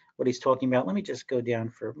knows what he's talking about. Let me just go down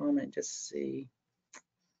for a moment, just see.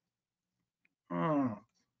 Oh,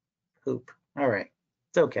 poop. All right,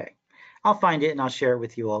 it's okay. I'll find it and I'll share it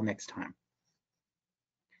with you all next time.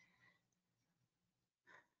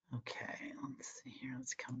 Okay, let's see here,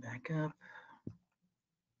 let's come back up.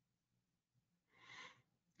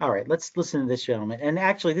 All right, let's listen to this gentleman. And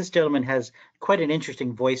actually, this gentleman has quite an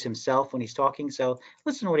interesting voice himself when he's talking. So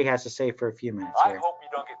listen to what he has to say for a few minutes here. I hope you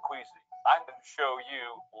don't get queasy. I'm going to show you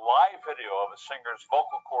live video of a singer's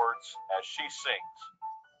vocal cords as she sings.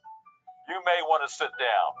 You may want to sit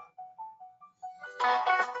down.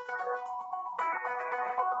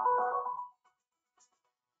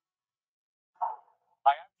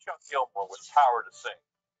 Hi, I'm Chuck Gilmore with Power to Sing.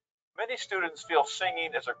 Many students feel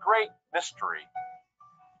singing is a great mystery.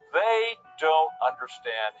 They don't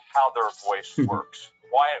understand how their voice works,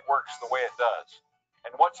 why it works the way it does,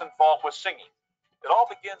 and what's involved with singing. It all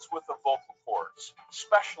begins with the vocal cords.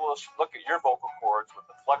 Specialists look at your vocal cords with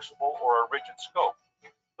a flexible or a rigid scope.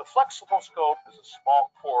 The flexible scope is a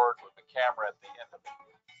small cord with a camera at the end of it.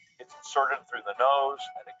 It's inserted through the nose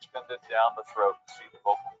and extended down the throat to see the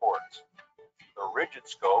vocal cords. The rigid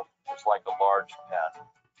scope is like a large pen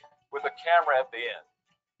with a camera at the end.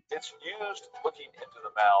 It's used looking into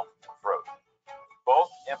the mouth and throat.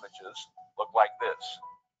 Both images look like this.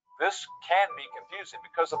 This can be confusing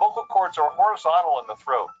because the vocal cords are horizontal in the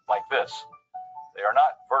throat, like this. They are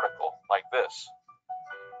not vertical, like this.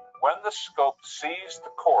 When the scope sees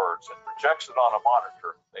the cords and projects it on a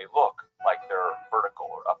monitor, they look like they're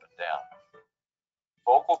vertical or up and down.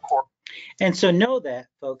 Vocal cord. And so know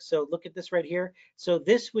that, folks. So look at this right here. So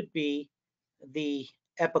this would be the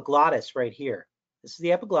epiglottis right here. This is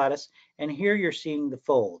the epiglottis, and here you're seeing the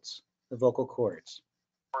folds, the vocal cords.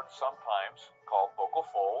 Sometimes called vocal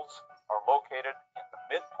folds are located in the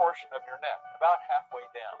mid portion of your neck, about halfway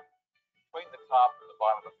down, between the top and the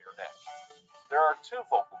bottom of your neck. There are two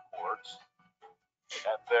vocal cords,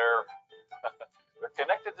 and they're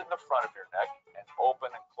connected in the front of your neck and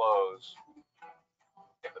open and close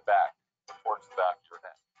in the back, towards the back of your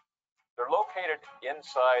neck. They're located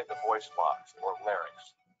inside the voice box or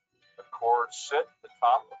larynx. The cords sit at the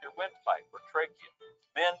top of your windpipe or trachea.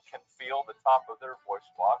 Men can feel the top of their voice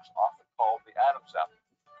box, often called the Adam's apple.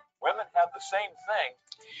 Women have the same thing,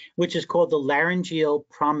 which is called the laryngeal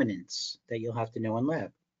prominence that you'll have to know in lab.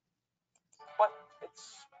 But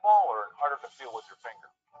it's smaller and harder to feel with your finger.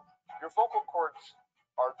 Your vocal cords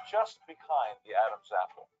are just behind the Adam's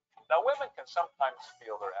apple. Now, women can sometimes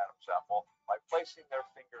feel their Adam's apple by placing their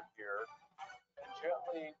finger here and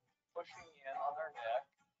gently pushing in on their neck.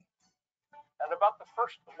 And about the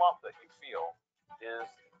first lump that you feel is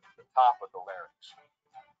the top of the larynx.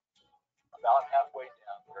 About halfway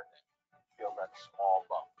down your neck, you feel that small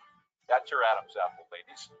bump. That's your Adam's apple,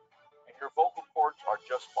 ladies. And your vocal cords are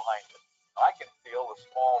just behind it. I can feel a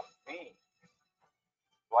small V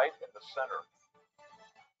right in the center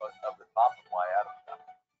of the top of my Adam's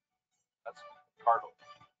apple. That's cartilage.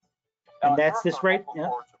 Now, and that's this right? Vocal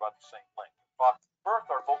cords are about the same length.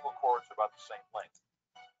 Birth, our vocal cords are about the same length.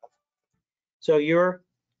 So your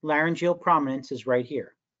laryngeal prominence is right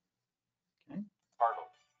here. Okay.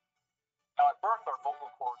 Cartilage. Now, at birth, our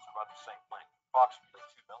vocal cords are about the same length, approximately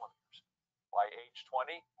 2 millimeters. By age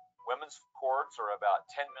 20, women's cords are about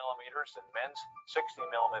 10 millimeters and men's 60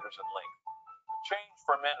 millimeters in length. The change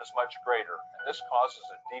for men is much greater, and this causes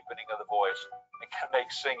a deepening of the voice and can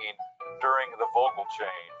make singing during the vocal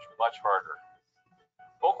change much harder.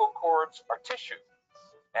 Vocal cords are tissue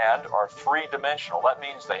and are three-dimensional. That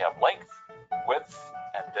means they have length, width,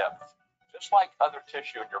 and depth. Just like other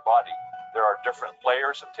tissue in your body, there are different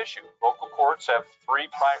layers of tissue. Vocal cords have three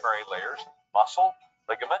primary layers: muscle,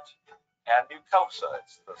 ligament, and mucosa.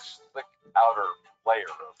 It's the thick outer layer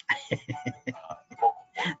of vocal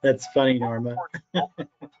cords. That's funny, Norma. Vocal cords open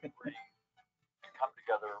when we breathe and come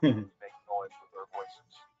together to make noise with our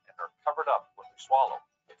voices, and are covered up when we swallow.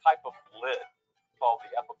 The type of lid called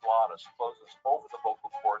the epiglottis closes over the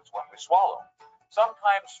vocal cords when we swallow.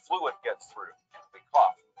 Sometimes fluid gets through. We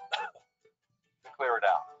cough. clear it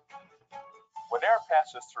out. When air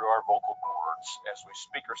passes through our vocal cords as we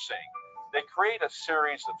speak or sing, they create a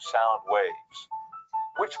series of sound waves,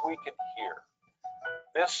 which we can hear.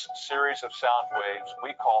 This series of sound waves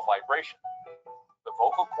we call vibration. The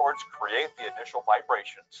vocal cords create the initial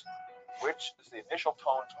vibrations, which is the initial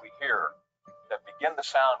tones we hear that begin the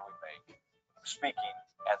sound we make, speaking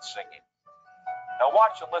and singing. Now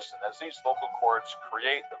watch and listen as these vocal cords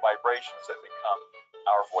create the vibrations that become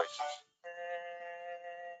our voices.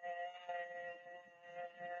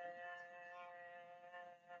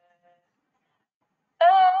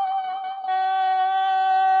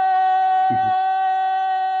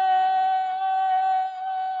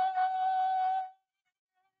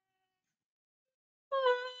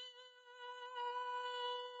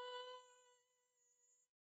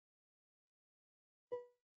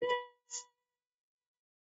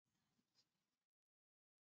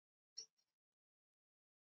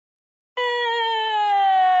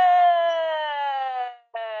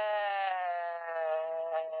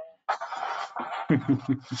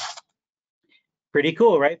 Pretty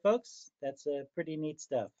cool, right, folks? That's pretty neat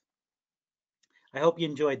stuff. I hope you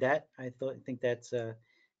enjoyed that. I think that's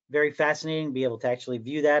very fascinating to be able to actually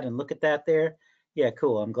view that and look at that there. Yeah,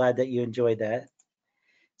 cool. I'm glad that you enjoyed that.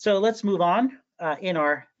 So let's move on in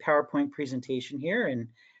our PowerPoint presentation here. And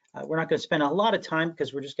we're not going to spend a lot of time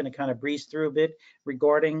because we're just going to kind of breeze through a bit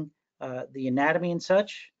regarding the anatomy and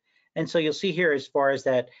such. And so you'll see here as far as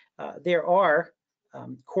that there are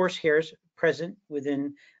coarse hairs present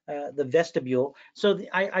within the vestibule. So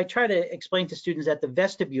I try to explain to students that the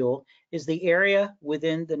vestibule is the area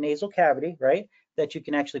within the nasal cavity, right, that you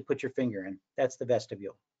can actually put your finger in. That's the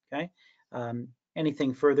vestibule, okay?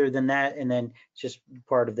 Anything further than that, and then it's just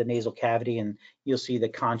part of the nasal cavity, and you'll see the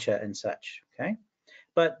concha and such, okay?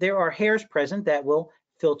 But there are hairs present that will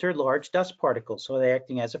filter large dust particles, so they're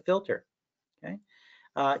acting as a filter, okay?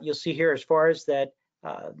 You'll see here as far as that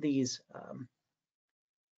these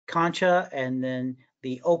concha and then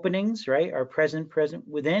the openings, right, are present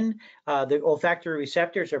within. The olfactory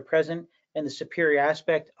receptors are present in the superior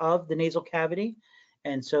aspect of the nasal cavity.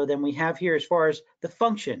 And so then we have here as far as the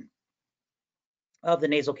function of the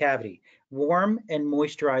nasal cavity, warm and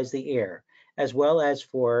moisturize the air, as well as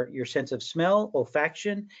for your sense of smell,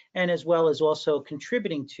 olfaction, and as well as also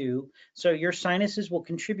contributing to, so your sinuses will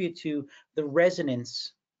contribute to the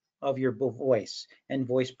resonance of your voice and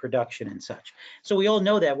voice production and such. So we all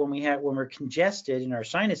know that when we're congested in our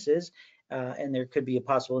sinuses, and there could be a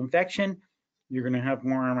possible infection, you're going to have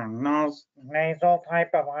more nasal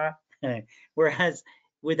type of, whereas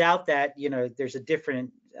without that, you know, there's a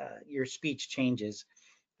different, your speech changes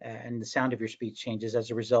and the sound of your speech changes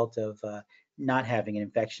as a result of not having an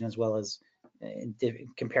infection, as well as in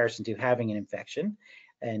comparison to having an infection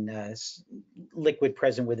and liquid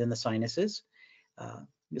present within the sinuses.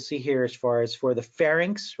 You'll see here as far as for the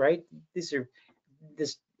pharynx, right? This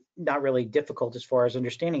not really difficult as far as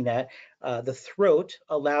understanding that. The throat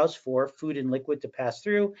allows for food and liquid to pass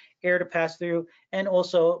through, air to pass through, and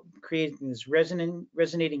also creating this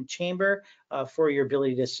resonating chamber for your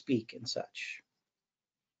ability to speak and such.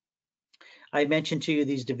 I mentioned to you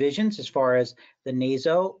these divisions as far as the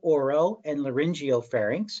naso, oro, and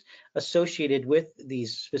laryngopharynx associated with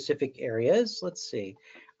these specific areas. Let's see,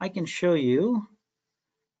 I can show you.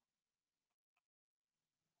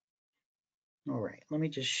 All right, let me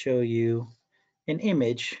just show you an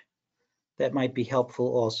image that might be helpful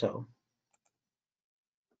also.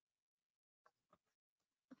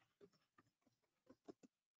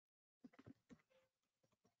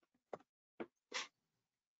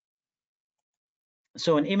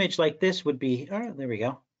 So an image like this would be, oh, there we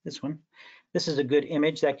go, this one. This is a good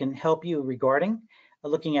image that can help you regarding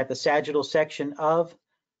looking at the sagittal section of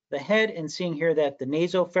the head and seeing here that the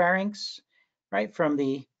nasopharynx, right, from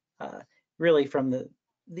the, really from the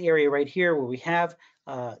area right here where we have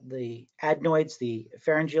the adenoids, the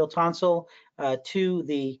pharyngeal tonsil, to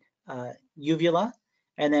the uvula,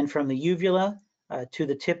 and then from the uvula to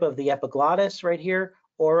the tip of the epiglottis right here,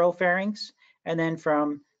 oropharynx, and then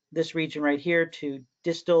from this region right here to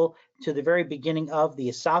distal to the very beginning of the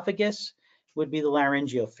esophagus would be the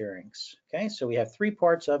laryngopharynx. Okay, so we have three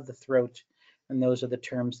parts of the throat, and those are the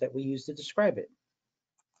terms that we use to describe it.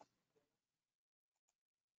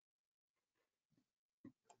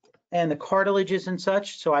 And the cartilages and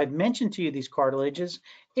such. So I've mentioned to you these cartilages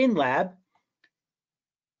in lab.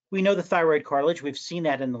 We know the thyroid cartilage. We've seen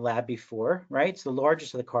that in the lab before, right? It's the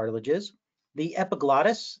largest of the cartilages. The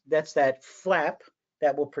epiglottis, that's that flap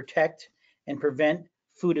that will protect and prevent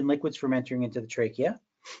food and liquids from entering into the trachea.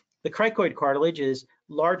 The cricoid cartilage is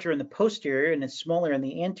larger in the posterior and it's smaller in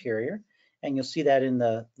the anterior. And you'll see that in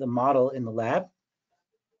the model in the lab.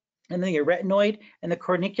 and then the arytenoid and the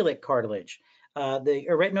corniculate cartilage. The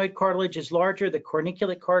arytenoid cartilage is larger. The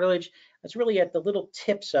corniculate cartilage is really at the little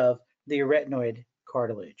tips of the arytenoid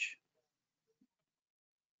cartilage.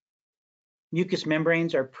 Mucous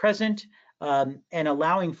membranes are present and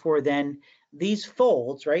allowing for then these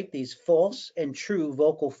folds, right? These false and true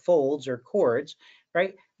vocal folds or cords,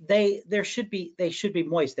 right? They should be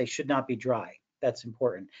moist. They should not be dry. That's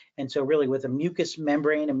important. And so really with a mucous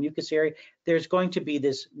membrane, a mucus area, there's going to be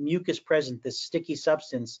this mucus present, this sticky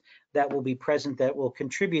substance that will be present that will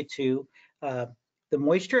contribute to the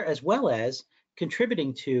moisture as well as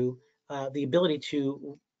contributing to the ability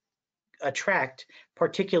to attract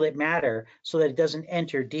particulate matter so that it doesn't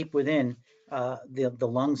enter deep within the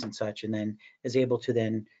lungs and such, and then is able to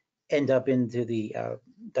then end up into the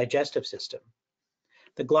digestive system.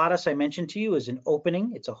 The glottis I mentioned to you is an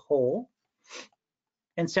opening, it's a hole,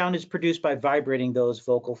 and sound is produced by vibrating those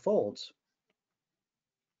vocal folds.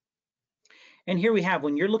 And here we have,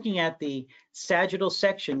 when you're looking at the sagittal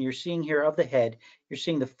section, you're seeing here of the head, you're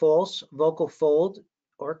seeing the false vocal fold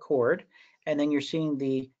or cord, and then you're seeing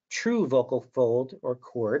the true vocal fold or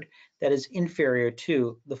cord that is inferior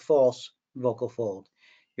to the false vocal fold.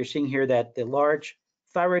 You're seeing here that the large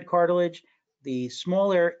thyroid cartilage, the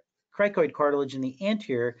smaller cricoid cartilage in the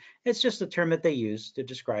anterior, it's just a term that they use to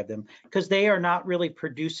describe them because they are not really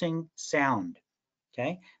producing sound.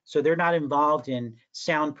 Okay, so they're not involved in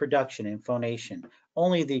sound production and phonation.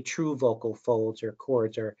 Only the true vocal folds or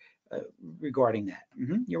cords are regarding that.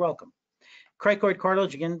 You're welcome. Cricoid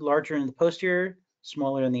cartilage, again, larger in the posterior,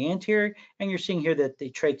 smaller in the anterior, and you're seeing here that the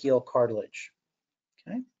tracheal cartilage,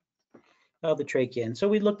 okay, of the trachea. And so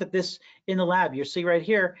we looked at this in the lab. You'll see right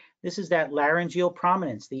here, this is that laryngeal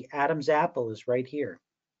prominence. The Adam's apple is right here.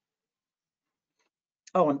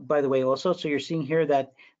 Oh, and by the way, also, so you're seeing here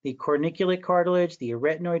that the corniculate cartilage, the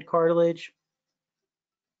arytenoid cartilage,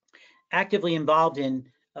 actively involved in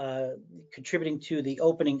contributing to the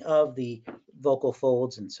opening of the vocal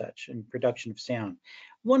folds and such, and production of sound.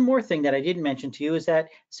 One more thing that I didn't mention to you is that,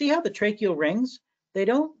 see how the tracheal rings, they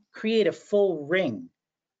don't create a full ring,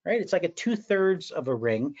 right? It's like a 2/3 of a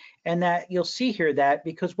ring, and that you'll see here that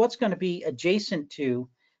because what's going to be adjacent to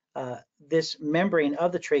this membrane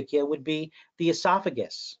of the trachea would be the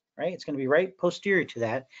esophagus, right? It's going to be right posterior to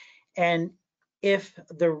that. And if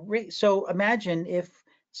so imagine if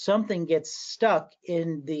something gets stuck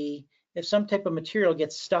in if some type of material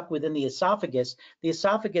gets stuck within the esophagus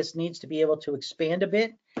needs to be able to expand a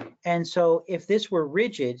bit. And so if this were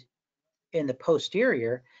rigid in the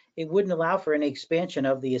posterior, it wouldn't allow for any expansion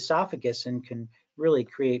of the esophagus and can really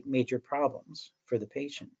create major problems for the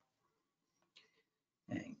patient.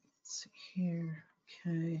 Okay, let's see here,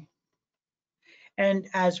 okay. And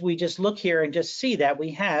as we just look here and just see that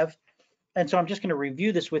we have, and so I'm just going to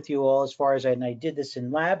review this with you all as far as and I did this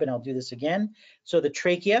in lab, and I'll do this again. So the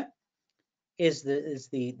trachea is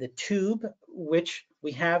the tube which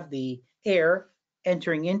we have the air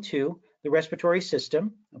entering into the respiratory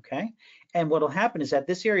system, okay? And what will happen is that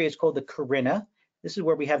this area is called the carina. This is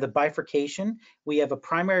where we have the bifurcation. We have a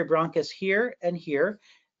primary bronchus here and here.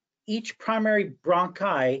 Each primary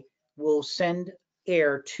bronchi will send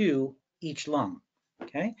air to each lung.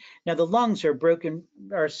 Okay. Now the lungs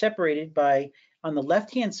are separated by, on the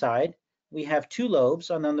left-hand side, we have 2 lobes,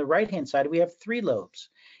 and on the right-hand side, we have 3 lobes.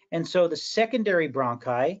 And so the secondary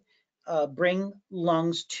bronchi bring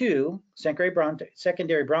secondary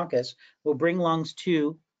bronchus will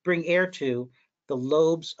bring air to the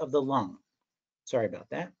lobes of the lung. Sorry about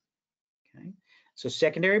that. Okay. So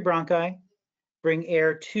secondary bronchi bring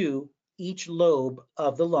air to each lobe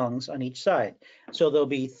of the lungs on each side. So there'll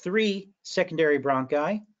be 3 secondary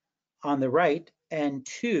bronchi on the right and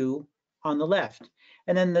 2 on the left.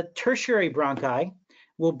 And then the tertiary bronchi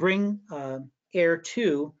will bring air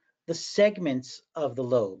to the segments of the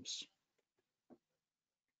lobes.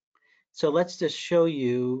 So let's just show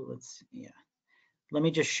you, let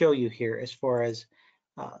me just show you here as far as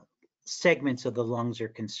segments of the lungs are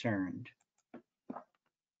concerned.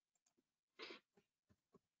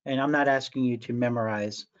 And I'm not asking you to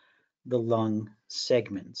memorize the lung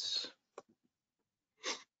segments.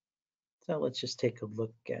 So let's just take a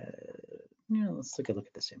look at, let's take a look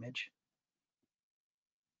at this image.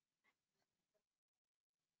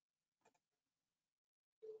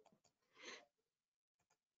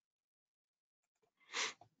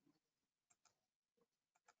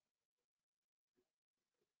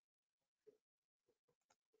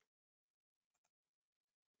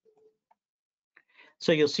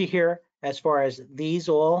 So you'll see here, as far as these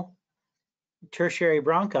all tertiary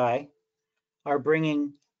bronchi are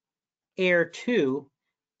bringing air to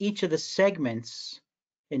each of the segments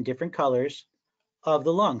in different colors of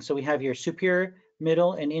the lung. So we have your superior,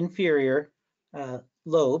 middle, and inferior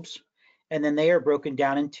lobes, and then they are broken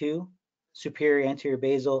down into superior, anterior,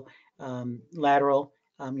 basal, lateral.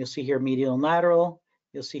 You'll see here medial and lateral.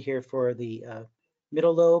 You'll see here for the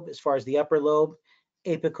middle lobe, as far as the upper lobe,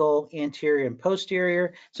 apical, anterior, and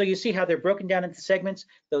posterior. So you see how they're broken down into segments.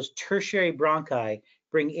 Those tertiary bronchi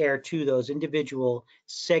bring air to those individual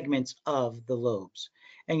segments of the lobes.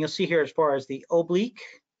 And you'll see here as far as the oblique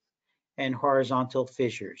and horizontal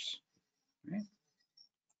fissures, right,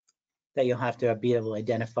 that you'll have to be able to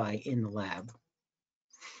identify in the lab.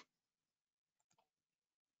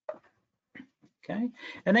 Okay,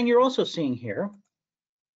 and then you're also seeing here,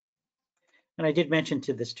 and I did mention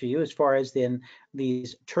this to you, as far as then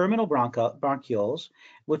these terminal bronchioles,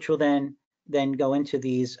 which will then go into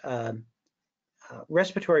these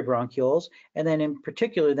respiratory bronchioles, and then in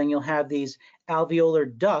particular, then you'll have these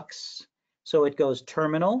alveolar ducts. So it goes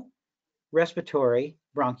terminal, respiratory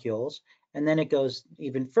bronchioles, and then it goes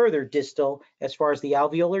even further distal, as far as the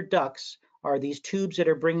alveolar ducts are these tubes that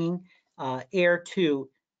are bringing air to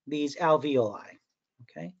these alveoli.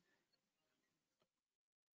 Okay.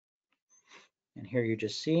 And here you're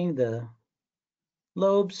just seeing the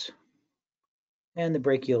lobes and the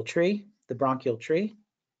brachial tree, the bronchial tree.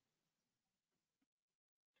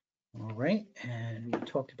 All right, and we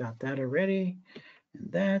talked about that already. And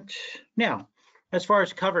that. Now, as far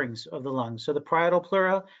as coverings of the lungs, so the parietal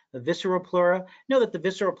pleura, the visceral pleura, know that the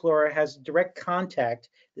visceral pleura has direct contact,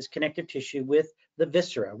 this connective tissue, with the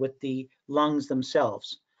viscera, with the lungs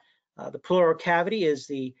themselves. The pleural cavity is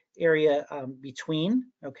the area between,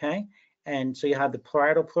 okay? And so you have the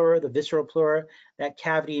parietal pleura, the visceral pleura, that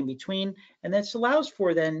cavity in between, and this allows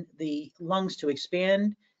for then the lungs to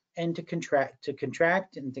expand and to contract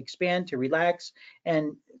and to expand, to relax,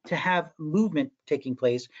 and to have movement taking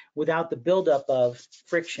place without the buildup of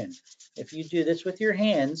friction. If you do this with your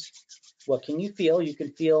hands, what can you feel? You can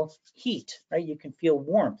feel heat, right? You can feel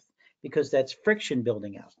warmth because that's friction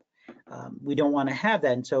building up. We don't want to have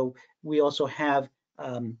that, and so we also have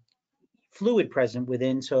fluid present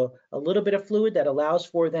within, so a little bit of fluid that allows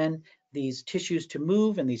for then these tissues to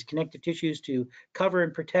move and these connective tissues to cover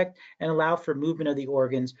and protect and allow for movement of the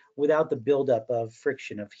organs without the buildup of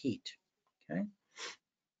friction of heat. Okay.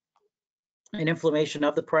 And inflammation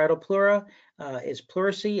of the parietal pleura is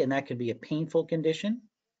pleurisy, and that can be a painful condition.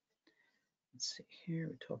 Let's see here,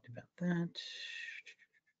 we talked about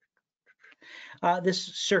that. This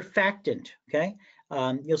surfactant, okay?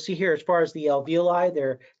 You'll see here, as far as the alveoli,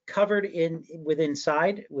 they're covered within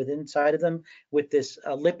inside of them with this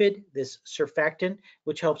lipid, this surfactant,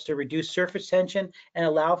 which helps to reduce surface tension and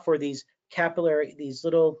allow for these alveoli, these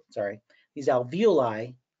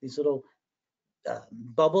little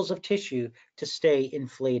bubbles of tissue to stay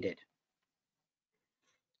inflated.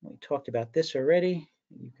 We talked about this already.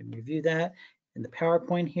 You can review that in the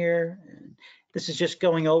PowerPoint here. And this is just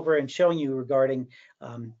going over and showing you regarding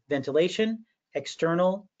ventilation,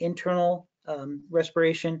 external, internal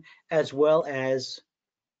respiration, as well as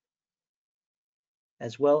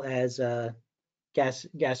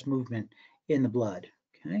gas movement in the blood.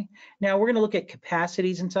 Okay. Now we're going to look at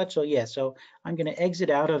capacities and such. So yeah, so I'm going to exit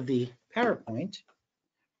out of the PowerPoint.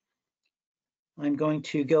 I'm going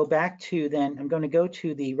to go back to I'm going to go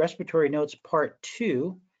to the respiratory notes part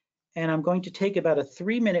 2, and I'm going to take about a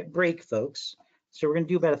 3-minute break, folks. So we're going to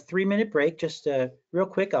do about a 3-minute break, just real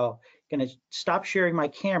quick. I'm going to stop sharing my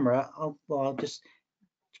camera. I'll just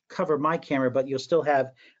cover my camera, but you'll still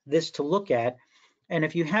have this to look at. And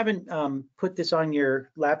if you haven't put this on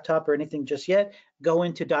your laptop or anything just yet, go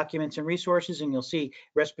into Documents and Resources, and you'll see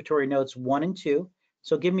Respiratory Notes 1 and 2.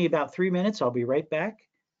 So give me about 3 minutes. I'll be right back,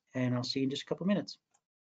 and I'll see you in just a couple minutes.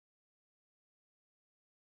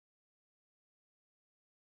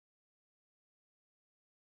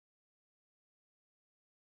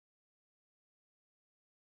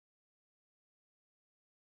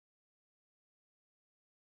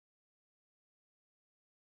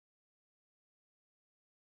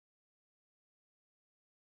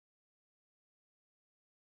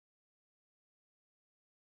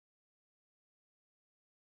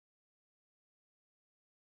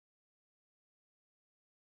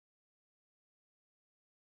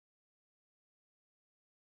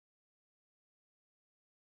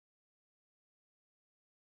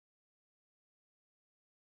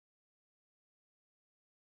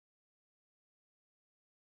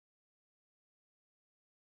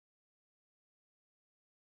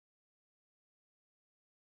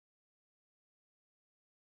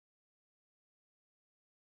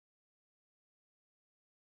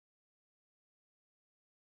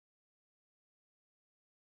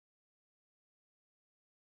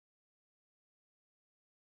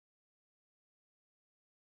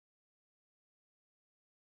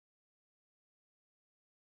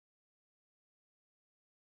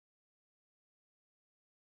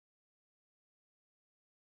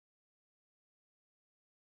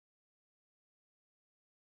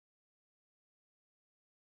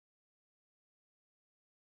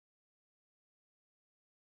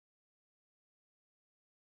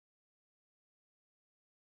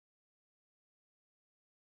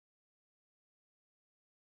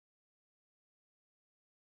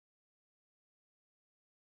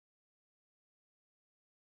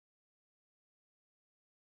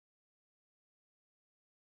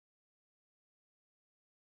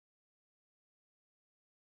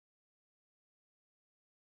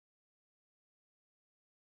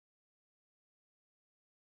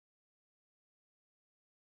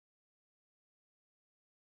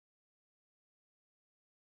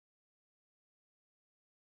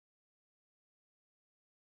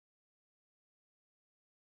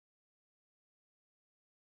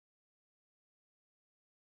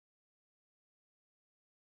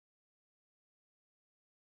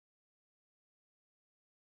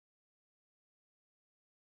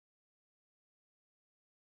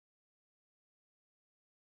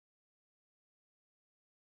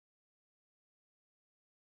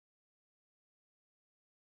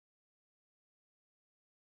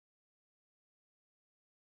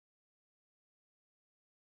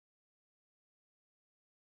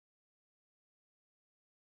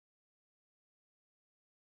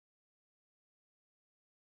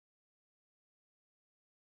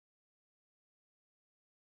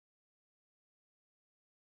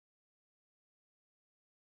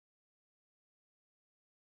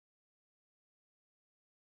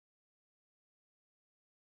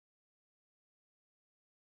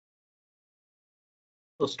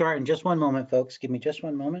 We'll start in just one moment, folks. Give me just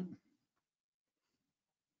one moment.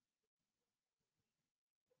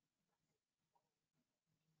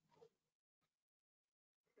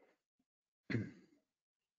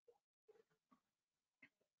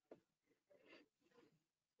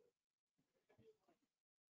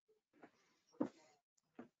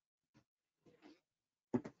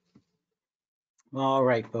 All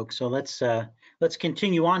right, folks. So let's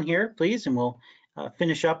continue on here, please, and we'll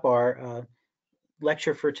finish up our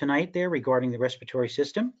lecture for tonight there regarding the respiratory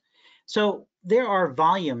system. So there are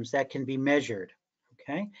volumes that can be measured,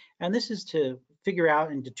 okay? And this is to figure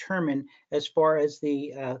out and determine as far as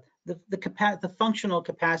the functional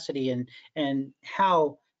capacity and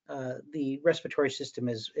how the respiratory system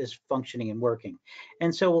is functioning and working.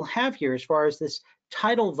 And so we'll have here as far as this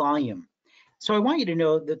tidal volume. So I want you to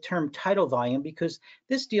know the term tidal volume because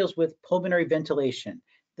this deals with pulmonary ventilation,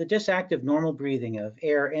 the just active normal breathing of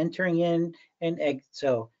air entering in and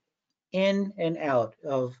so in and out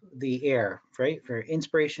of the air, right, for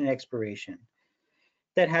inspiration and expiration.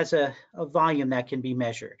 That has a volume that can be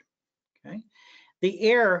measured, okay? The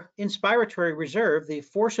air inspiratory reserve, the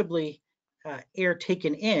forcibly air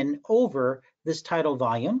taken in over this tidal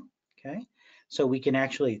volume, okay? So we can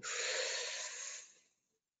actually,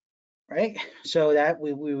 right? So that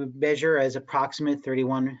we would measure as approximate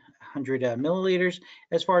 3,100 milliliters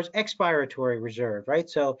as far as expiratory reserve, right?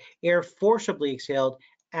 So air forcibly exhaled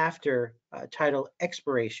after tidal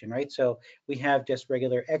expiration, right? So we have just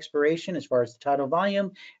regular expiration as far as the tidal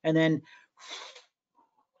volume, and then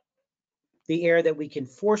the air that we can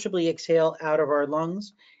forcibly exhale out of our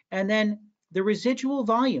lungs, and then the residual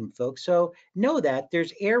volume, folks. So know that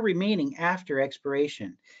there's air remaining after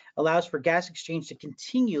expiration, allows for gas exchange to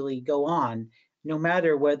continually go on no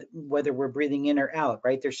matter whether we're breathing in or out,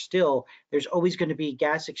 right? There's always going to be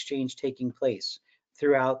gas exchange taking place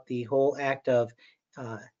throughout the whole act of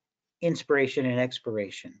inspiration and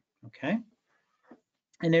expiration, okay?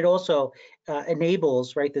 And it also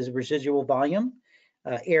enables, right, there's a residual volume,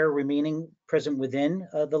 air remaining present within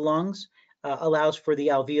the lungs, allows for the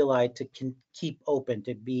alveoli to keep open,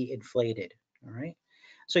 to be inflated, all right?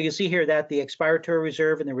 So you'll see here that the expiratory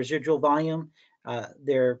reserve and the residual volume,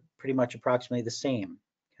 they're pretty much approximately the same,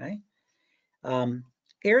 okay?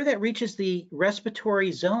 Air that reaches the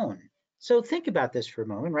respiratory zone. So think about this for a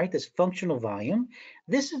moment, right? This functional volume.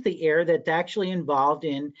 This is the air that's actually involved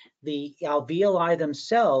in the alveoli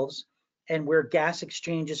themselves and where gas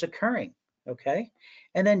exchange is occurring, okay?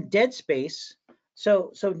 And then dead space.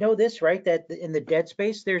 So know this, right? That in the dead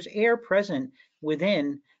space, there's air present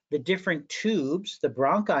within the different tubes, the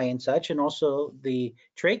bronchi and such, and also the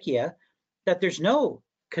trachea, that there's no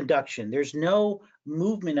conduction, there's no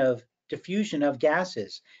movement of diffusion of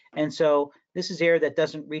gases. And so this is air that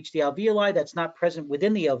doesn't reach the alveoli, that's not present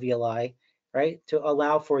within the alveoli, right, to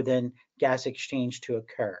allow for then gas exchange to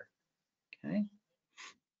occur, okay?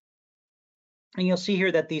 And you'll see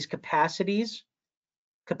here that these capacities,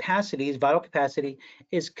 vital capacity,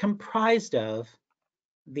 is comprised of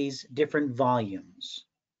these different volumes,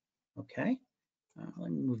 okay?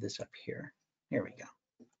 Let me move this up here. There we go.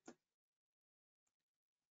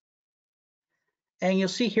 And you'll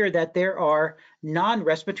see here that there are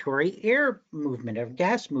non-respiratory air movement or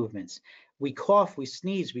gas movements. We cough, we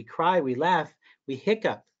sneeze, we cry, we laugh, we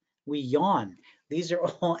hiccup, we yawn. These are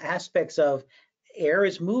all aspects of air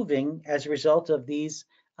is moving as a result of these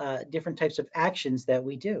different types of actions that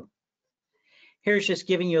we do. Here's just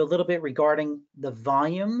giving you a little bit regarding the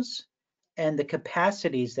volumes and the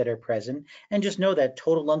capacities that are present. And just know that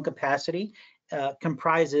total lung capacity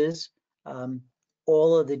comprises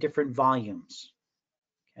all of the different volumes.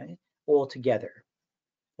 Okay, all together,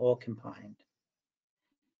 all combined.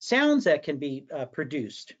 Sounds that can be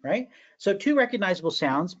produced, right? So 2 recognizable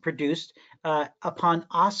sounds produced upon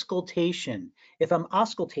auscultation. If I'm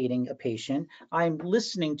auscultating a patient, I'm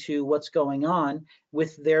listening to what's going on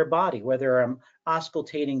with their body, whether I'm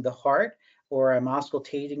auscultating the heart or I'm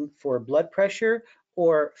auscultating for blood pressure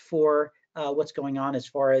or for what's going on as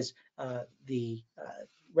far as the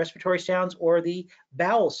respiratory sounds or the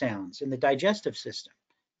bowel sounds in the digestive system.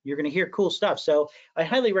 You're going to hear cool stuff. So I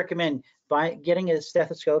highly recommend getting a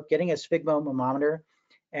stethoscope, getting a sphygmomanometer,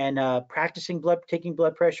 and practicing taking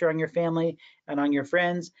blood pressure on your family and on your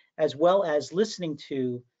friends, as well as listening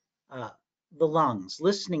to the lungs,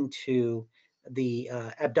 listening to the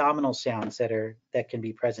abdominal sounds that can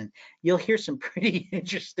be present. You'll hear some pretty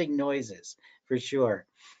interesting noises for sure.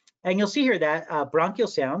 And you'll see here that bronchial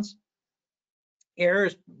sounds, air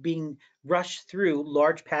is being rushed through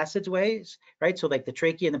large passageways, right? So like the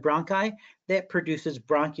trachea and the bronchi, that produces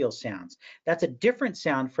bronchial sounds. That's a different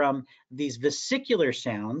sound from these vesicular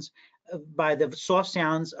sounds by the soft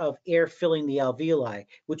sounds of air filling the alveoli,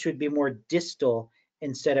 which would be more distal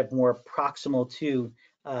instead of more proximal to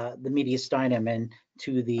the mediastinum and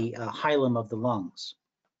to the hilum of the lungs.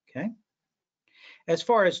 Okay. As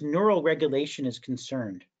far as neural regulation is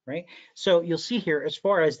concerned, right? So you'll see here, as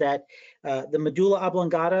far as that, the medulla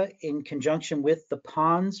oblongata in conjunction with the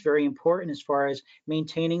pons, very important as far as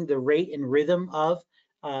maintaining the rate and rhythm of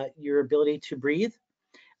your ability to breathe.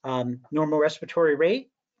 Normal respiratory rate,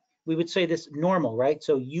 we would say this normal, right?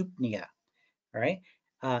 So eupnea, all right?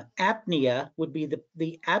 Apnea would be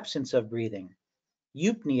the absence of breathing.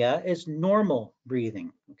 Eupnea is normal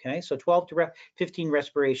breathing, okay? So 12 to 15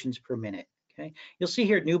 respirations per minute, okay? You'll see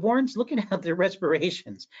here newborns, looking at their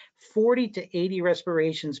respirations, 40 to 80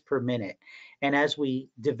 respirations per minute. And as we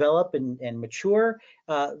develop and mature,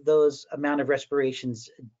 those amount of respirations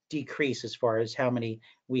decrease as far as how many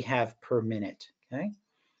we have per minute, okay?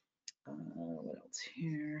 What else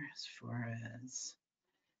here as far as,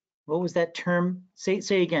 what was that term?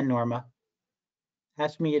 Say again, Norma.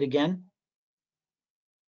 Ask me it again.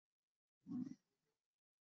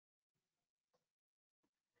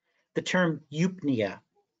 The term eupnea.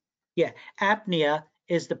 Yeah, apnea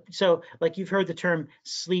is so like you've heard the term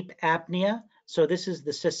sleep apnea. So this is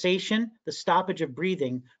the cessation, the stoppage of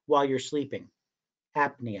breathing while you're sleeping.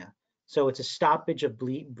 Apnea. So it's a stoppage of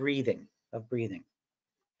breathing,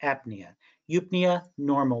 apnea. Eupnea,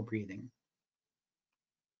 normal breathing.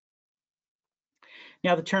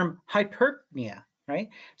 Now the term hyperpnea, right?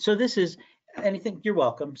 So this is anything, you're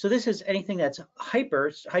welcome. So this is anything that's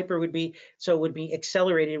hyper would be, so would be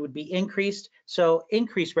accelerated, would be increased. So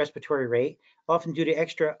increased respiratory rate, often due to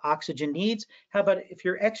extra oxygen needs. How about if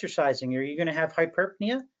you're exercising, are you gonna have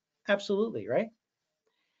hyperpnea? Absolutely, right?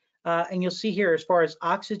 And you'll see here as far as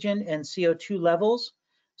oxygen and CO2 levels.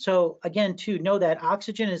 So again, to know that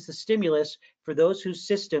oxygen is the stimulus for those whose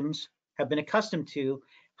systems have been accustomed to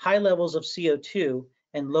high levels of CO2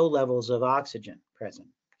 and low levels of oxygen present,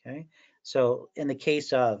 okay? So in the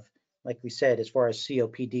case of, like we said, as far as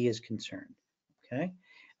COPD is concerned, okay?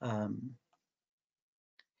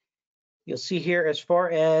 You'll see here as far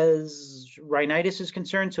as rhinitis is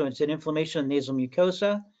concerned, so it's an inflammation of the nasal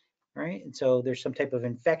mucosa, right? And so there's some type of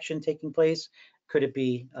infection taking place. Could it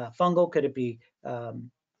be fungal? Could it be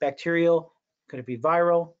bacterial? Could it be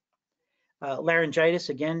viral? Laryngitis,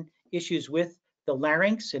 again, issues with the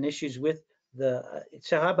larynx and issues with the,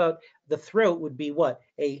 so how about the throat would be what?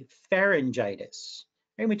 A pharyngitis.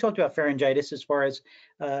 And we talked about pharyngitis as far as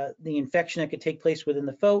the infection that could take place within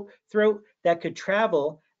the throat that could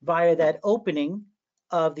travel via that opening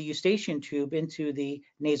of the eustachian tube into the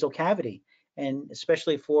nasal cavity. And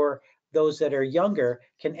especially for those that are younger,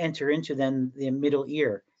 can enter into then the middle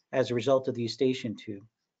ear as a result of the eustachian tube.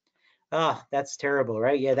 Ah, that's terrible,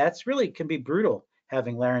 right? Yeah, that's really can be brutal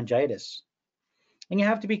having laryngitis. And you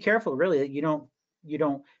have to be careful really that you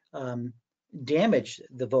don't damage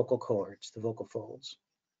the vocal cords, the vocal folds.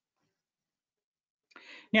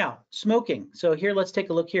 Now, smoking. So here, let's take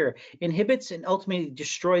a look here. Inhibits and ultimately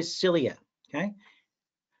destroys cilia, okay?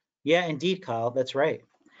 Yeah, indeed, Kyle, that's right.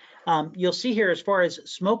 You'll see here, as far as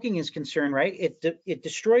smoking is concerned, right, it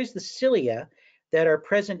destroys the cilia that are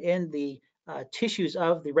present in the tissues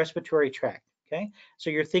of the respiratory tract, okay? So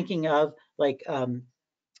you're thinking of like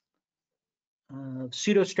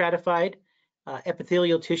pseudostratified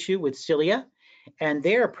epithelial tissue with cilia, and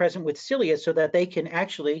they are present with cilia so that they can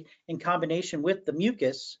actually, in combination with the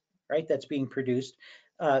mucus, right, that's being produced,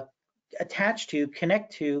 attach to,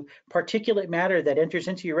 connect to particulate matter that enters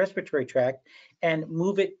into your respiratory tract and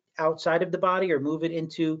move it outside of the body or move it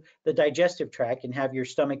into the digestive tract and have your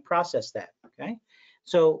stomach process that, okay?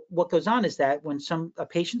 So what goes on is that when a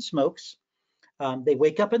patient smokes, they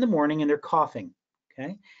wake up in the morning and they're coughing,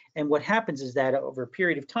 okay? And what happens is that over a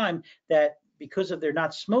period of time, that because of they're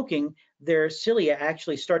not smoking, their cilia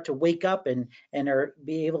actually start to wake up and are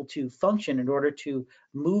be able to function in order to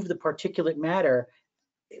move the particulate matter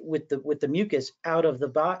with the mucus out of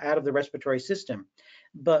the respiratory system.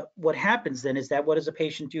 But what happens then is that what does a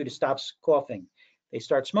patient do to stop coughing? They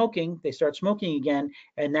start smoking again,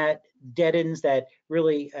 and that deadens, that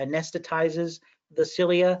really anesthetizes the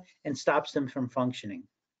cilia and stops them from functioning.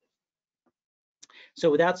 So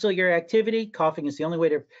without ciliary activity, coughing is the only way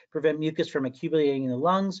to prevent mucus from accumulating in the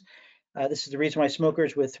lungs. This is the reason why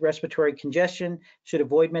smokers with respiratory congestion should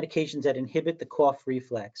avoid medications that inhibit the cough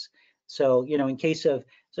reflex. So, you know, in case of,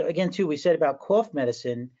 so again, too, we said about cough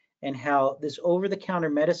medicine and how this over-the-counter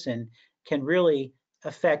medicine can really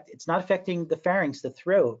affect, it's not affecting the pharynx, the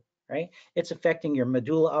throat, right? It's affecting your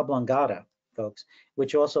medulla oblongata, folks,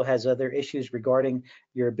 which also has other issues regarding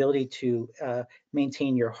your ability to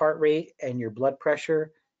maintain your heart rate and your blood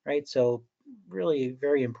pressure right? So really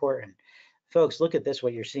very important. Folks, look at this,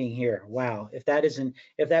 what you're seeing here. Wow, if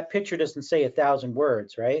that picture doesn't say 1,000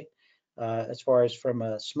 words, right? As far as from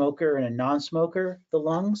a smoker and a non-smoker, the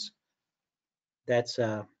lungs, that's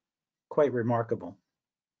quite remarkable.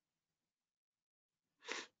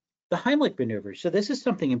 The Heimlich maneuver. So this is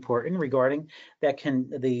something important regarding that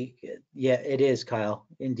yeah, it is, Kyle.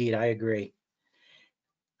 Indeed, I agree.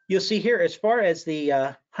 You'll see here, as far as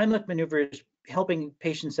the Heimlich maneuver is helping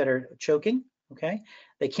patients that are choking, okay?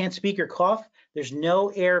 They can't speak or cough. There's no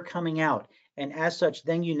air coming out. And as such,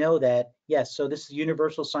 then you know that, yes, so this is a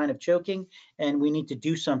universal sign of choking, and we need to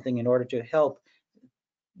do something in order to help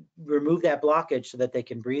remove that blockage so that they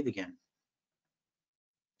can breathe again.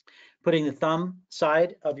 Putting the thumb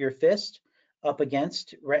side of your fist up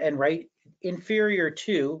against and right inferior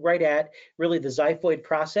to, right at really the xiphoid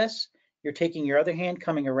process. You're taking your other hand,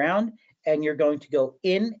 coming around, and you're going to go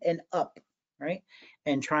in and up, right?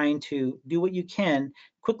 And trying to do what you can,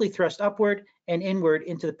 quickly thrust upward and inward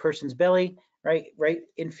into the person's belly, right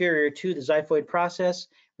inferior to the xiphoid process.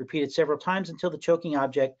 Repeat it several times until the choking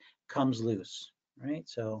object comes loose, right?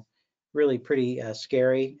 So really pretty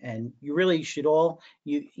scary, and you really should all,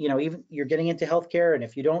 you know, even you're getting into healthcare, and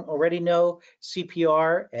if you don't already know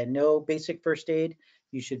CPR and know basic first aid,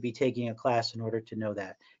 you should be taking a class in order to know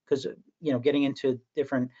that, because you know, getting into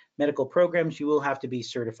different medical programs, you will have to be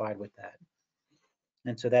certified with that.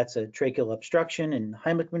 And so that's a tracheal obstruction and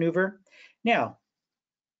Heimlich maneuver. Now,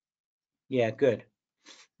 yeah, good.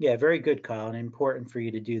 Yeah, very good, Kyle, and important for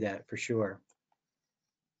you to do that for sure.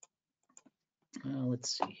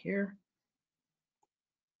 Let's see here.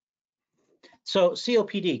 So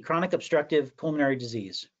COPD, chronic obstructive pulmonary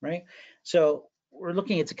disease, right? So we're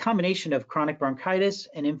looking, it's a combination of chronic bronchitis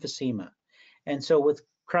and emphysema. And so with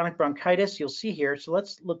chronic bronchitis, you'll see here, so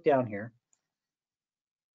let's look down here.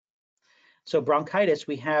 So bronchitis,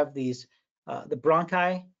 we have these, the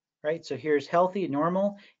bronchi, right? So here's healthy,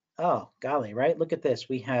 normal. Oh, golly, right? Look at this.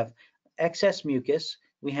 We have excess mucus.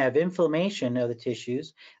 We have inflammation of the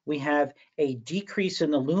tissues. We have a decrease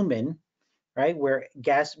in the lumen, right? Where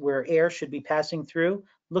air should be passing through.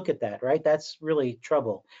 Look at that, right? That's really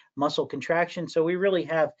trouble. Muscle contraction. So we really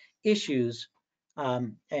have issues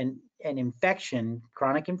and infection,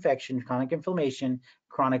 chronic inflammation,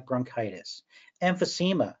 chronic bronchitis.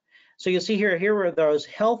 Emphysema. So you'll see here are those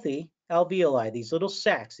healthy alveoli, these little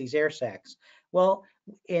sacs, these air sacs. Well,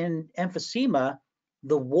 in emphysema,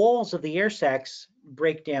 the walls of the air sacs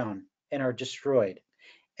break down and are destroyed.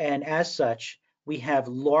 And as such, we have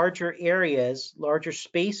larger areas, larger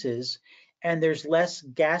spaces, and there's less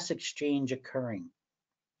gas exchange occurring.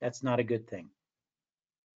 That's not a good thing.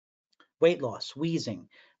 Weight loss, wheezing,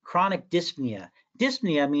 chronic dyspnea.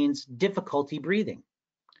 Dyspnea means difficulty breathing.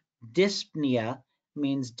 Dyspnea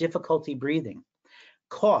means difficulty breathing.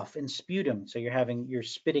 Cough and sputum, so you're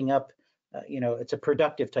spitting up, you know, it's a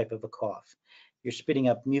productive type of a cough. You're spitting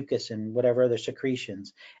up mucus and whatever other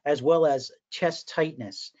secretions, as well as chest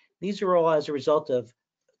tightness. These are all as a result of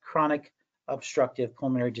chronic obstructive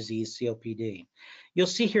pulmonary disease, COPD. You'll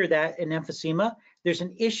see here that in emphysema, there's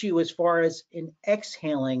an issue as far as in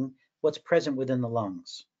exhaling what's present within the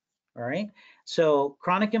lungs. All right, so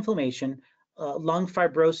chronic inflammation, lung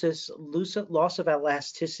fibrosis, loss of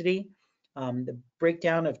elasticity, the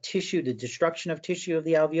breakdown of tissue, the destruction of tissue of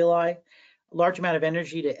the alveoli, a large amount of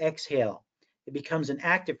energy to exhale. It becomes an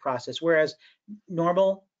active process, whereas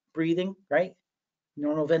normal breathing, right?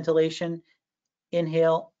 Normal ventilation,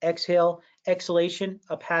 inhale, exhale, exhalation,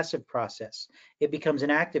 a passive process. It becomes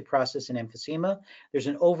an active process in emphysema. There's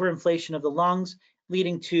an overinflation of the lungs,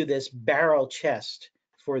 leading to this barrel chest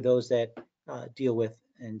for those that deal with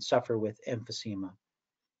and suffer with emphysema.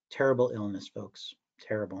 Terrible illness, folks,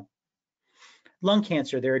 terrible. Lung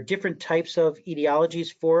cancer, there are different types of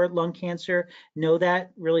etiologies for lung cancer. Know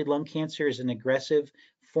that really lung cancer is an aggressive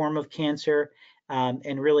form of cancer,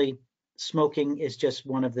 and really smoking is just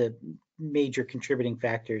one of the major contributing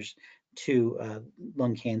factors to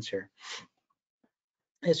lung cancer.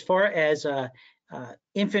 As far as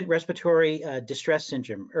infant respiratory distress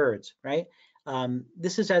syndrome, ERDS, right?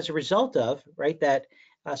 This is as a result of, right, that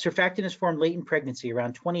surfactant is formed late in pregnancy,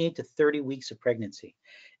 around 28 to 30 weeks of pregnancy.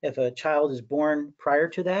 If a child is born prior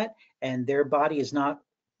to that and their body is not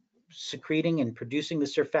secreting and producing the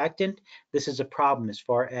surfactant, this is a problem as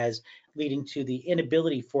far as leading to the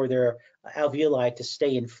inability for their alveoli to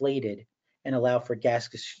stay inflated and allow for gas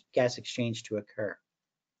exchange to occur.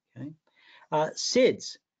 Okay.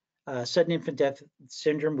 SIDS, sudden infant death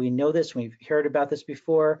syndrome. We know this. We've heard about this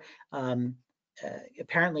before.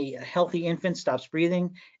 Apparently, a healthy infant stops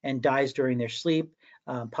breathing and dies during their sleep.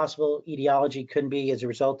 Possible etiology could be as a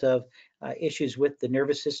result of issues with the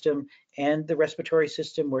nervous system and the respiratory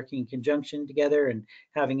system working in conjunction together and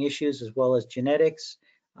having issues, as well as genetics,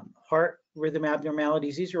 heart rhythm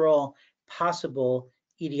abnormalities. These are all possible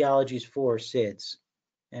etiologies for SIDS,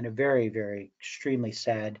 and a very, very extremely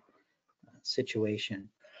sad situation.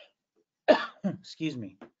 Excuse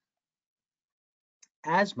me.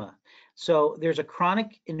 Asthma. So there's a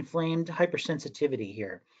chronic inflamed hypersensitivity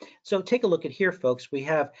here. So take a look at here, folks. We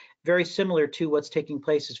have very similar to what's taking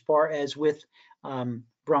place as far as with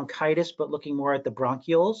bronchitis, but looking more at the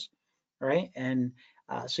bronchioles, right? And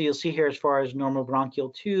so you'll see here as far as normal bronchial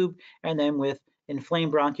tube, and then with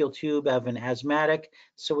inflamed bronchial tube of an asthmatic.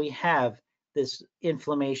 So we have this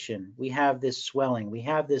inflammation, we have this swelling, we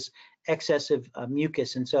have this excessive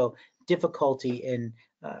mucus, and so difficulty in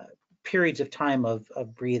periods of time of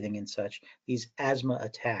breathing and such, these asthma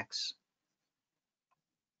attacks.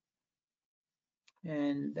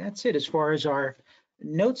 And that's it as far as our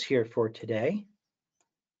notes here for today.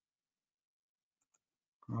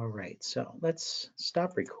 All right, so let's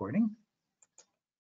stop recording.